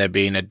 and then there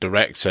being a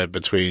director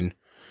between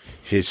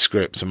his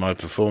script and my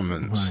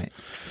performance. Right.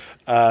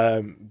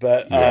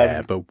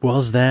 But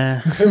was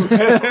there?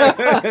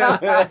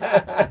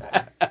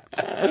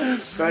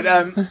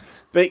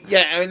 But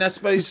yeah, I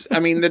suppose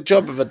the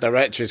job of a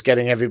director is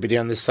getting everybody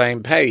on the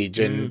same page,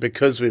 and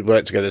because we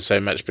worked together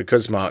so much,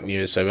 because Mark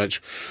knew us so much,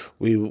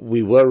 we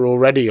were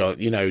already on.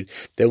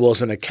 There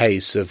wasn't a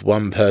case of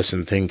one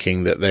person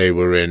thinking that they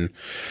were in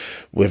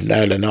with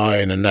Noel and I,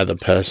 and another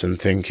person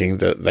thinking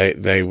that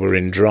they were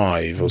in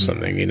Drive or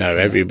something.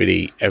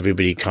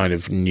 Everybody kind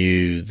of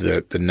knew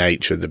the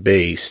nature of the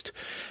beast.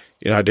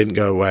 I didn't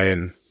go away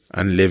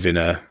and live in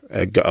a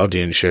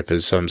guardianship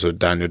as some sort of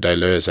Daniel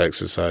Day-Lewis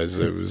exercise.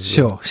 It was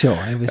sure.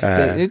 It was.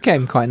 It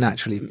came quite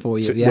naturally for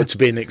you. To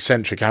be an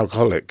eccentric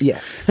alcoholic.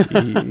 Yes.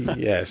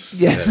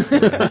 Yes.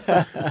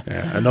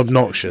 An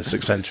obnoxious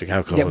eccentric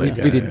alcoholic.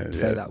 Yeah, we didn't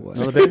say that word.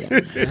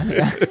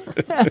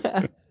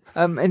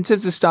 In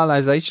terms of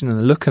stylization and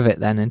the look of it,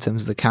 then in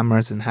terms of the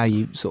cameras and how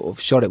you sort of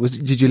shot it,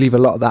 did you leave a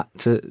lot of that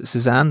to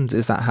Suzanne?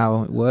 Is that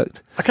how it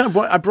worked?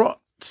 I brought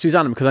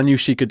Suzanne because I knew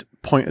she could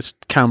point a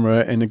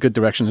camera in a good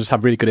direction and just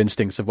have really good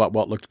instincts of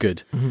what looked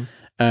good.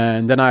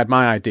 And then I had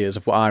my ideas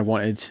of what I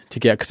wanted to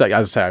get, because as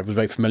I say, I was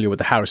very familiar with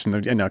the house, and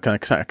I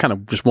kind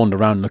of just wandered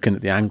around looking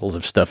at the angles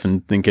of stuff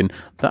and thinking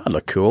that'd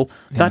look cool.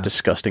 That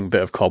disgusting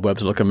bit of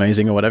cobwebs look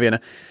amazing, or whatever.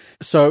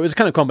 So it was a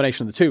kind of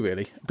combination of the two,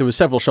 really. There were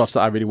several shots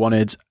that I really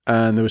wanted,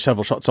 and there were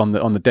several shots on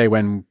the day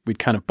when we'd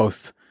kind of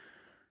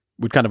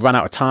run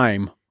out of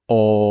time,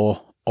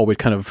 or we'd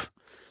kind of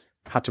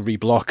had to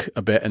reblock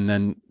a bit and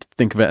then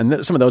think of it.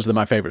 And some of those are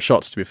my favourite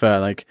shots, to be fair.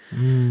 Like,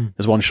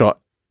 there's one shot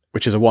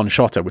which is a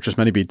one-shotter, which was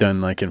meant to be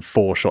done like in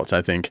 4 shots,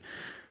 I think,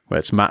 where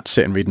it's Matt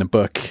sitting reading a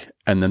book,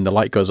 and then the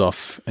light goes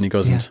off, and he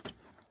goes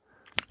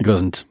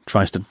and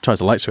tries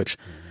the light switch,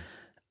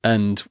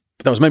 and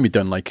that was meant to be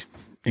done like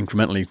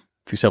incrementally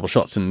through several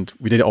shots, and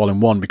we did it all in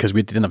one because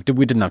we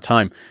didn't have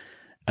time.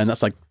 And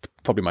that's like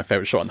probably my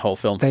favourite shot in the whole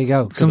film. There you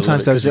go.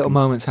 Sometimes those little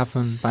moments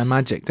happen by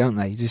magic, don't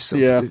they? You just So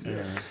me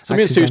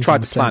and Suze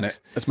tried to plan it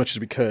as much as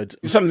we could.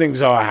 Some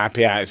things are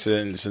happy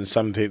accidents, and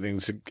some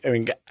things,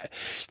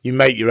 you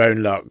make your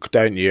own luck,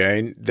 don't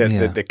you?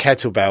 The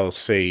kettlebell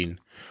scene,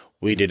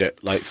 we did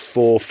it like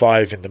 4 or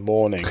 5 in the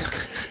morning.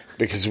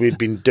 Because we'd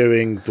been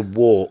doing the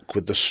walk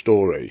with the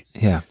story,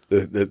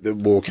 the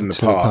walk in the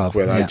park,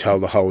 where I tell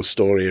the whole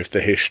story of the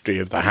history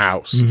of the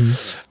house,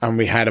 and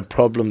we had a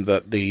problem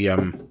that the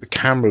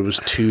camera was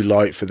too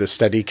light for the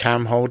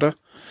Steadicam holder,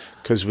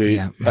 because we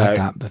heard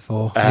that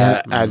before,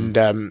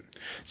 and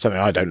something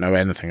I don't know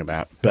anything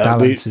about, but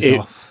balance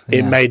is off.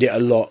 It made it a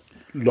lot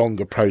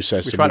longer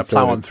process. We tried to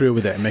plow on through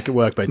with it and make it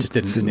work, but it just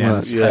didn't.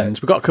 And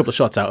we got a couple of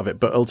shots out of it,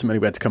 but ultimately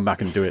we had to come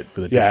back and do it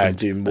with a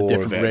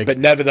different rig. But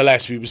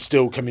nevertheless, we were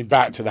still coming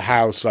back to the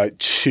house like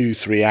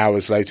 2-3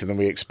 hours later than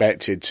we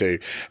expected to,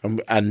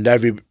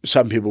 and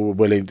some people were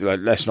willing to, like,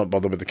 let's not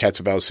bother with the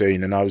kettlebell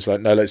scene, and I was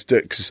like, no, let's do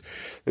it, because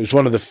it was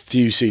one of the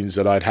few scenes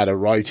that I'd had a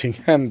writing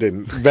hand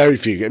in. Very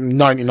few.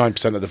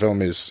 99% of the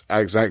film is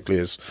exactly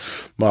as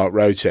Mark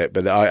wrote it,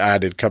 but I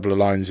added a couple of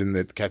lines in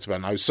the kettlebell,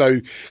 and I was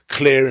so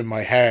clear in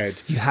my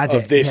head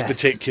of this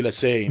particular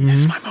scene. This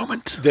is my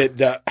moment.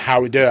 That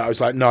how we do it. I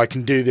was like, no, I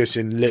can do this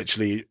in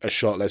literally a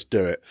shot. Let's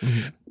do it.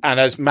 Mm-hmm. And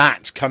as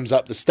Matt comes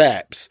up the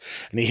steps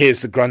and he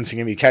hears the grunting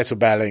and me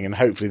kettlebelling, and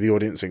hopefully the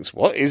audience thinks,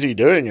 what is he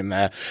doing in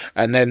there?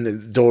 And then the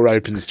door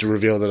opens to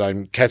reveal that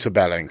I'm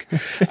kettlebelling.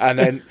 And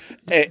then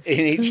in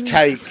each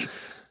take,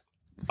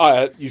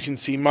 you can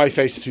see my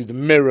face through the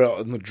mirror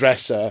on the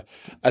dresser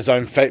as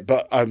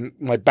but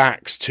my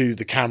back's to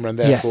the camera, and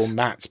therefore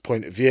Matt's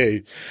point of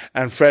view.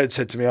 And Fred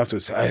said to me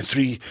afterwards, I had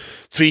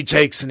three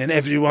takes, and in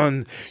every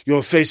one,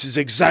 your face is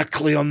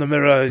exactly on the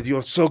mirror.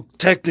 You're so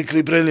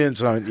technically brilliant.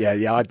 And I went,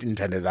 yeah, I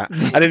intended that.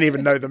 I didn't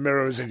even know the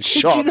mirror was in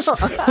shot.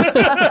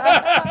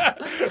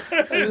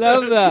 I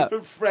love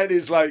that. Fred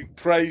is like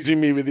praising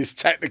me with his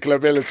technical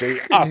ability.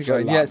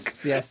 Utter luck.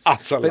 Yes.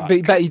 Utter luck.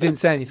 But bet you didn't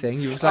say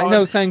anything. You was like,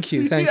 no, thank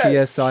you.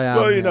 Yes, I am.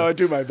 Well, I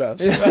do my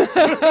best.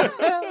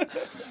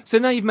 So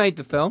now you've made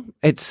the film.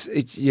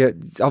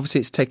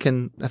 Obviously it's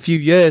taken a few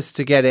years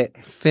to get it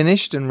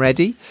finished and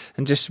ready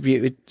and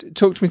distributed.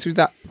 Talk to me through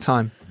that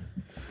time.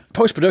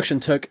 Post-production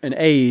took an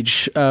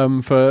age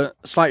for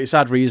slightly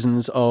sad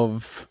reasons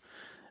of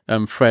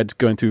Fred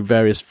going through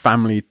various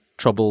family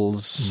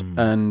troubles,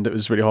 and it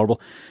was really horrible.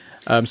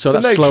 So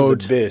that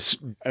slowed.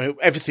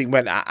 Everything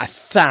went at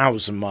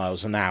 1,000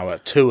 miles an hour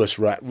to us,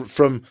 right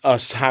from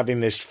us having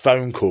this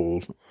phone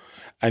call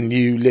and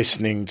you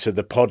listening to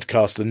the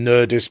podcast, the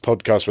Nerdist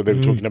podcast, where they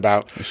were talking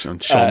about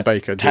Sean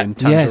Baker doing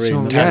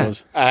Tangerine.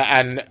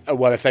 And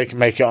if they can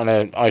make it on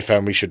an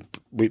iPhone,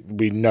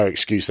 we no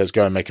excuse. Let's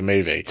go and make a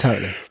movie.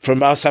 Totally.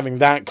 From us having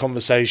that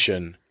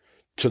conversation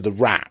to the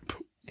rap,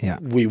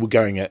 we were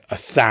going at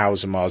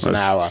 1,000 miles an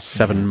hour.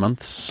 7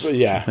 months,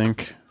 I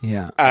think.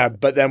 Yeah.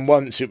 But then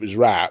once it was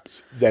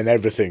wrapped, then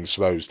everything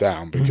slows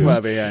down because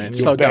it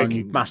slowed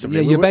down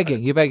massively. Yeah,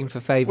 you're begging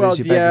for favours.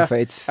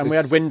 And we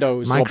had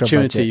windows of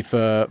opportunity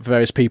for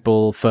various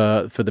people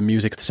for the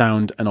music, the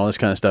sound, and all this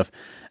kind of stuff.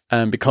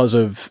 And because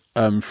of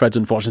Fred's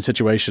unfortunate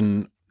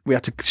situation, we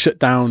had to shut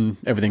down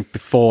everything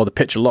before the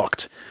picture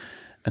locked,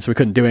 and so we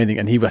couldn't do anything.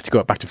 And he had to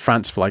go back to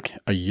France for like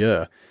a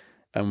year.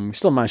 We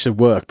still managed to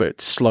work, but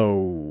it's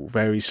slow,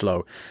 very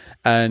slow.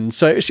 And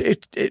so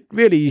it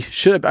really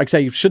should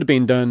have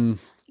been done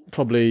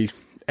probably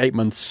 8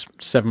 months,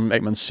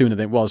 7-8 months sooner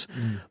than it was.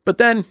 But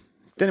then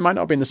it might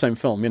not have been the same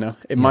film,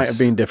 It might have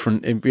been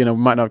different. We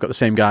might not have got the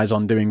same guys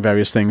on doing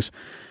various things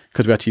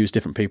because we had to use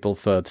different people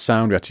for the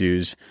sound. We had to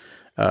use,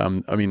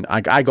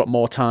 I got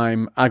more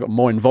time. I got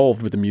more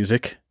involved with the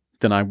music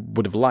than I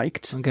would have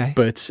liked. Okay.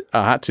 But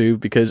I had to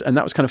and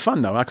that was kind of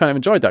fun though. I kind of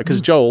enjoyed that because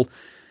Joel,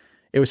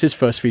 it was his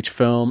first feature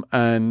film,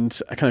 and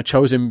I kind of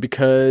chose him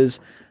because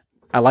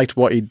I liked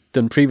what he'd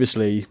done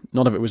previously.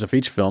 None of it was a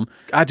feature film.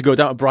 I had to go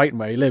down to Brighton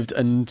where he lived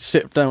and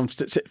sit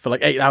for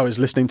like 8 hours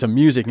listening to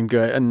music and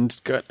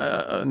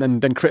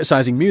then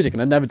criticising music,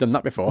 and I'd never done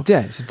that before.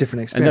 Yeah, it's a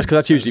different experience. And that's because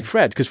that's usually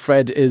Fred, because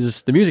Fred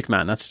is the music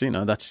man.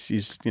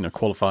 He's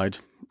qualified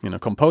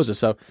composer.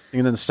 So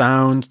and then the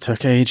sound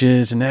took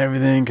ages and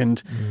everything,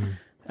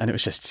 and it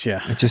was just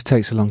it just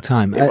takes a long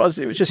time. It was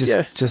just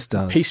does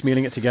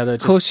piecemealing it together.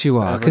 Of course you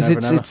are, because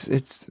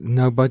it's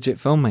no budget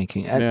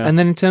filmmaking. And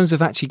then in terms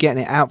of actually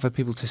getting it out for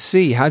people to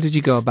see, how did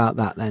you go about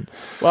that then?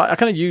 Well, I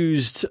kind of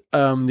used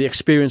the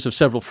experience of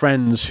several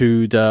friends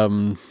who'd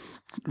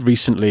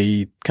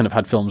recently kind of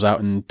had films out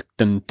and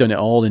done it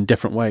all in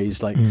different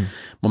ways. Like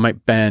my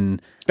mate Ben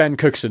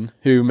Cookson,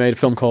 who made a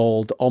film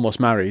called Almost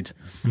Married,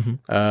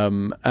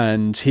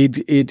 and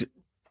he'd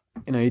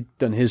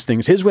done his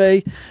things his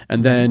way,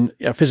 and then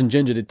Fizz and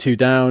Ginger did Two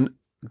Down,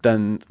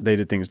 then they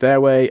did things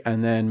their way,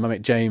 and then my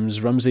mate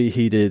James Rumsey,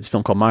 he did a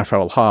film called My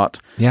Feral Heart.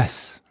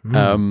 Yes.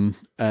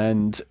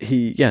 And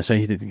he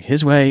did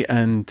his way,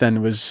 and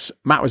then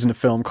Matt was in a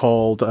film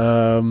called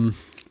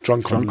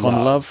Drunk on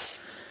Love.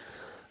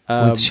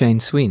 With Shane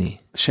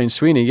Sweeney.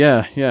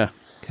 Yeah.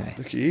 Okay.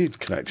 Look at you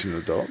connecting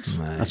the dots.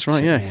 That's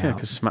right, yeah,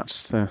 because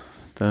Matt's the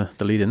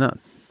lead in that.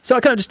 So I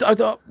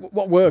thought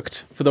what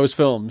worked for those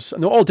films,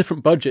 and they're all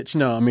different budgets,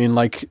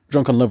 like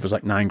Drunk on Love was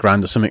like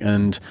 $9,000 or something,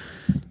 and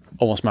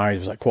Almost Married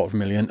was like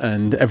 $250,000,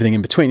 and everything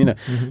in between, So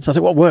I was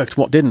like, what worked,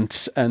 what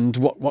didn't, and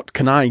what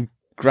can I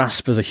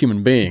grasp as a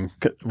human being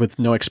with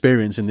no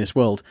experience in this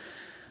world?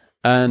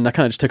 And I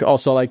kind of just took it.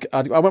 Also, like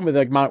I went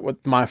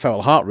with My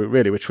Feral Heart route,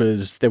 really, which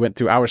was they went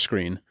through our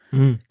screen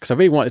because I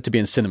really wanted it to be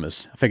in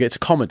cinemas. I figured it's a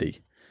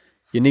comedy.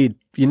 You need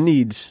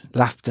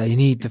laughter. You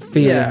need the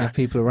feeling of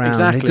people around.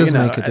 Exactly, it does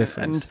make a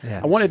difference.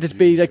 And I wanted it to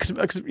be like,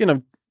 because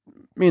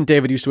me and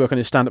David used to work on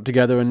his stand-up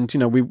together, and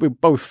we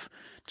both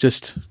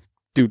just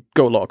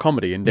go a lot of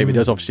comedy, and David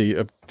is obviously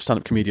a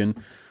stand-up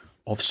comedian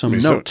of some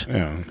note.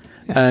 Yeah.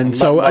 And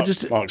so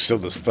Mark's still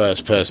the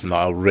first person that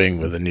I'll ring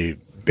with a new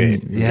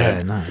bit.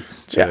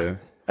 Nice.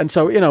 And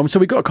so, so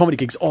we go to comedy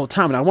gigs all the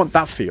time, and I want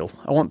that feel.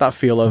 I want that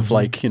feel of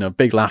like,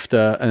 big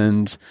laughter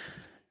and,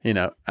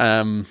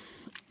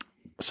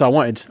 so I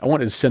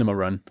wanted a cinema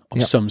run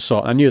of some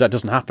sort. I knew that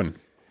doesn't happen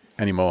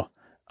anymore.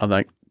 I'm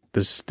like,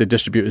 the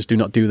distributors do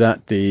not do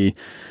that.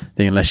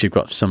 Unless you've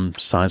got some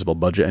sizable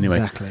budget anyway.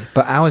 Exactly.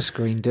 But our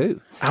screen do.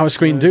 Our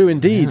screen do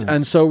indeed. Yeah.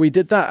 And so we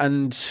did that,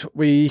 and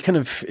it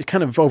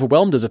kind of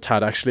overwhelmed us a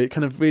tad, actually. It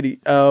kind of really,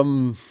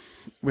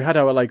 we had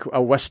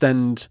our West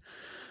End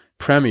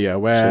premiere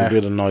where... So we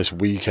had a nice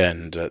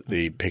weekend at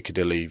the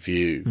Piccadilly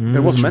View. It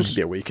wasn't meant to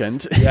be a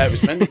weekend. Yeah, it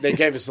was meant. They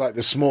gave us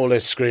the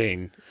smallest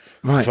screen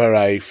for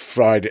a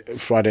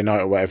Friday night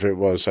or whatever it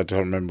was. I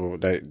don't remember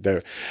what they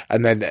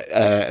and then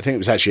I think it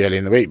was actually early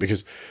in the week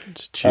because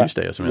it's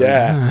Tuesday or something.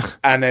 Yeah,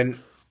 and then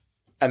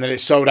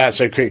it sold out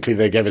so quickly.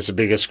 They gave us a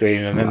bigger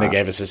screen, and then they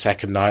gave us a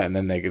second night, and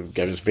then they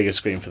gave us a bigger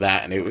screen for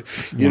that. And it,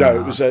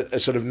 it was a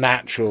sort of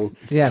natural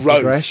growth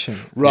progression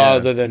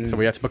rather than. So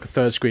we had to book a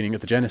third screening at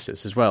the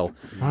Genesis as well,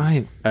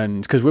 right?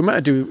 And because we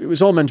meant to do, it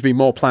was all meant to be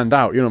more planned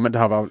out. Meant to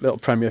have our little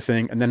premiere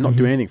thing, and then not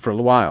do anything for a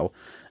while,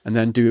 and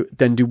then do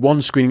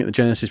one screening at the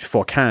Genesis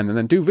before Cannes, and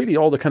then do really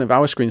all the kind of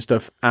our screen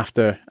stuff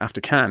after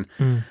Cannes,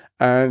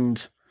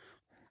 and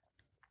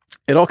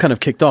it all kind of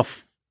kicked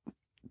off.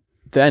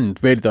 Then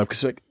really though,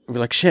 because we're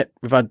like, shit,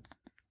 we've had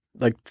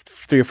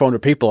 300 or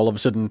 400 people all of a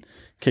sudden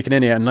kicking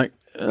in here, and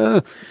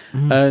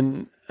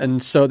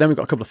and so then we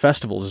got a couple of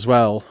festivals as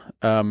well,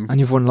 and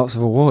you've won lots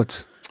of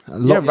awards.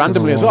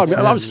 Randomly as well.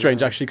 That was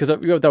strange actually, because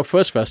our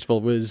first festival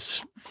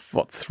was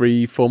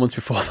 3-4 months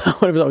before that.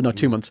 Whatever that was, no,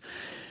 2 months,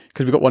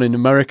 because we got one in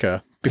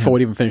America before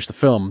we'd even finished the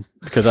film,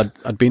 because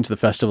I'd been to the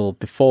festival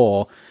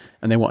before,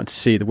 and they wanted to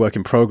see the work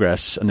in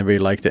progress, and they really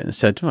liked it, and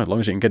said, as long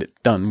as you can get it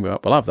done, we'll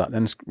have that.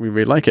 Then we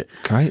really like it.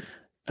 Great.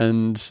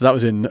 And so that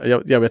was in, me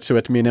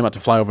and him had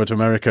to fly over to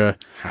America.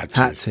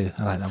 Had to.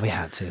 I like that. We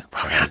had to.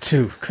 Well, we had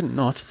to. Couldn't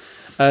not.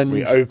 And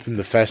we opened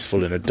the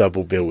festival in a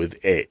double bill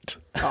with It.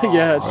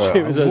 Yeah, it's true.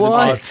 It was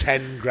a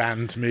 10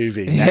 grand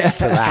movie. Next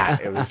to that,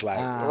 it was like,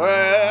 well,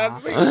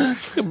 I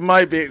think it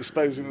might be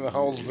exposing the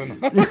holes in.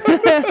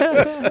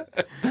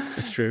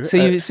 It's true. So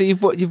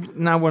you've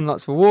now won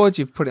lots of awards.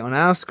 You've put it on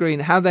our screen.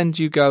 How then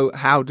do you go?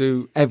 How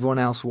do everyone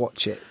else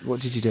watch it?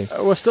 What did you do?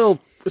 We're still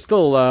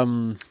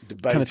kind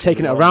of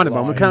taking it around a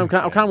moment. I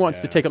kind of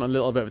wanted to take it on a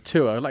little bit of a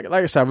tour. Like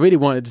I said, I really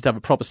wanted to have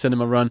a proper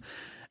cinema run,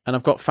 and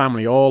I've got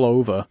family all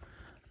over,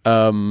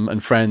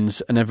 and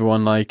friends and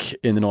everyone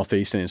in the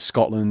northeast and in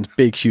Scotland,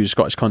 big huge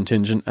Scottish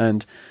contingent,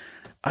 and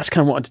I just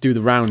kind of wanted to do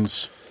the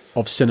rounds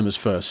of cinemas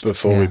first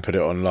before we put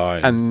it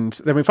online. And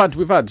then we've had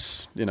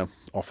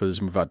offers,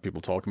 and we've had people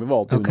talking. We've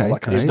all done all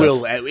that kind of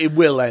stuff. It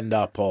will end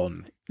up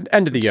on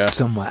end of the year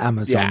somewhere.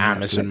 Amazon,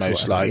 Amazon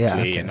most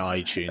likely, and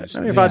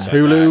iTunes. We've had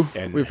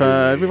Hulu. We've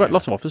had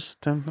lots of offers.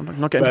 I'm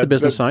not getting to the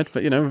business side,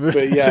 but you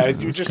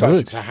just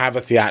like to have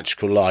a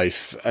theatrical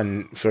life,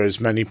 and for as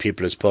many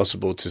people as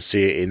possible to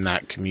see it in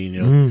that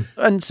communal.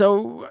 And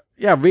so,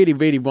 really,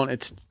 really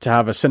wanted to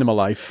have a cinema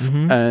life,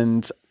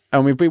 and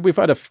we've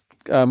had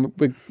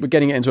we're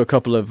getting it into a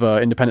couple of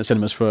independent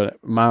cinemas for a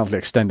mildly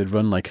extended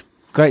run,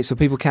 Great, so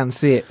people can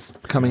see it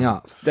coming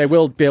up. They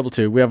will be able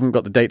to. We haven't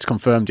got the dates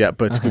confirmed yet,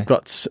 but we've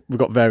got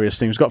various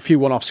things. We've got a few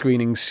one-off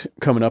screenings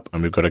coming up,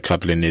 and we've got a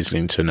couple in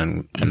Islington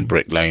and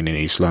Brick Lane in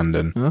East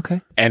London. Okay,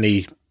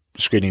 any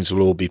screenings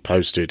will all be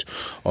posted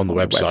on the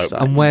website.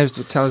 And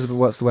tell us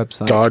what's the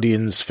website?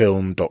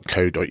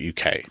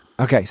 guardiansfilm.co.uk.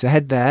 Okay, so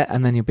head there,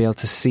 and then you'll be able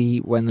to see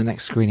when the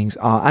next screenings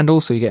are, and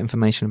also you get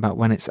information about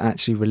when it's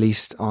actually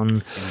released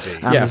on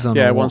Amazon.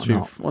 Yeah, once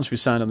we've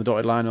signed on the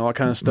dotted line and all that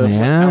kind of stuff.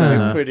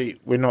 Yeah,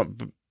 we're not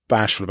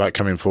bashful about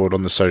coming forward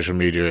on the social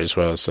media as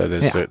well. So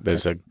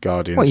there's a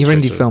Guardians. Well, you're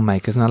Twitter. indie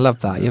filmmakers, and I love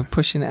that. You're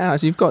pushing it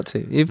out, so you've got to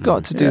do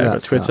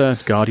that. Twitter,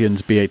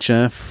 Guardians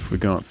BHF. We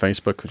got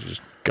Facebook, which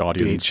is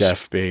Guardians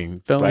BHF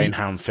being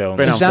Brainhound Film.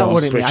 Is that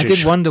what it means? I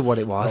did wonder what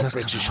it was.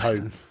 British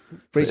Home.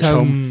 British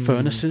Home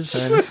Furnaces.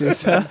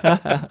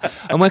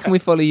 And where can we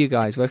follow you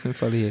guys? Where can we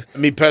follow you?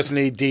 Me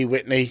personally, D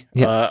Whitney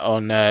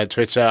on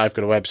Twitter. I've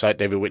got a website,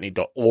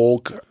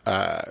 davidwhitney.org.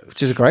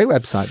 Which is a great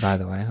website, by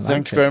the way.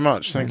 Thank you very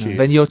much. Thank you.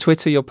 Then your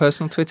Twitter, your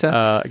personal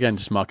Twitter? Again,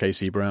 just Mark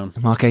A.C. Brown.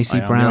 Mark A.C.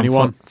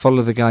 Brown.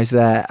 Follow the guys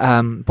there.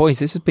 Boys,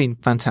 this has been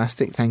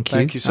fantastic. Thank you.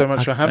 Thank you so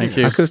much for having us.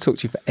 I could have talked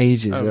to you for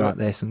ages about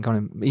this and gone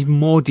in even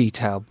more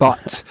detail,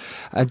 but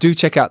do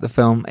check out the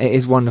film. It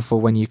is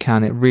wonderful when you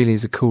can. It really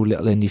is a cool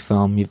little indie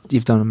film.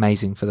 You've done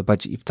amazing for the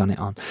budget you've done it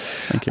on.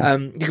 Thank you.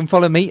 You can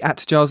follow me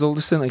at Giles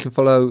Alderson. You can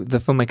follow the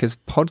Filmmakers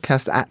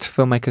Podcast at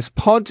Filmmakers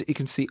Pod. You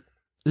can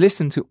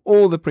listen to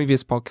all the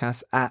previous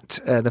podcasts at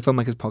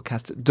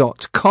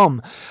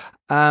thefilmmakerspodcast.com.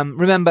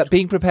 Remember,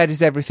 being prepared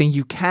is everything.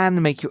 You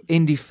can make your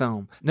indie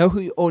film. Know who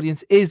your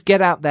audience is.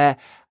 Get out there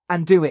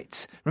and do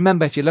it.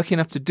 Remember, if you're lucky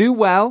enough to do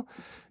well,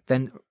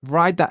 then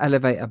ride that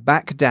elevator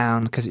back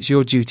down, because it's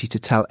your duty to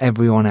tell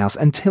everyone else.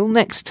 Until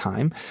next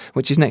time,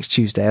 which is next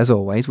Tuesday, as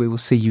always, we will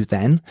see you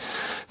then.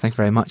 Thank you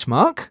very much,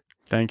 Mark.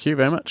 Thank you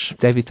very much.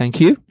 David, thank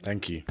you.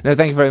 Thank you. No,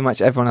 thank you very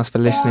much, everyone else, for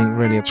listening.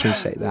 Really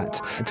appreciate that.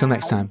 Until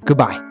next time,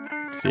 goodbye.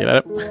 See you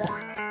later.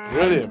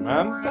 Brilliant,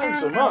 man. Thanks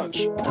so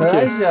much.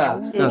 Pleasure.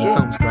 No, the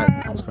film's great.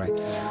 The film's great.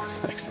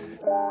 Thanks.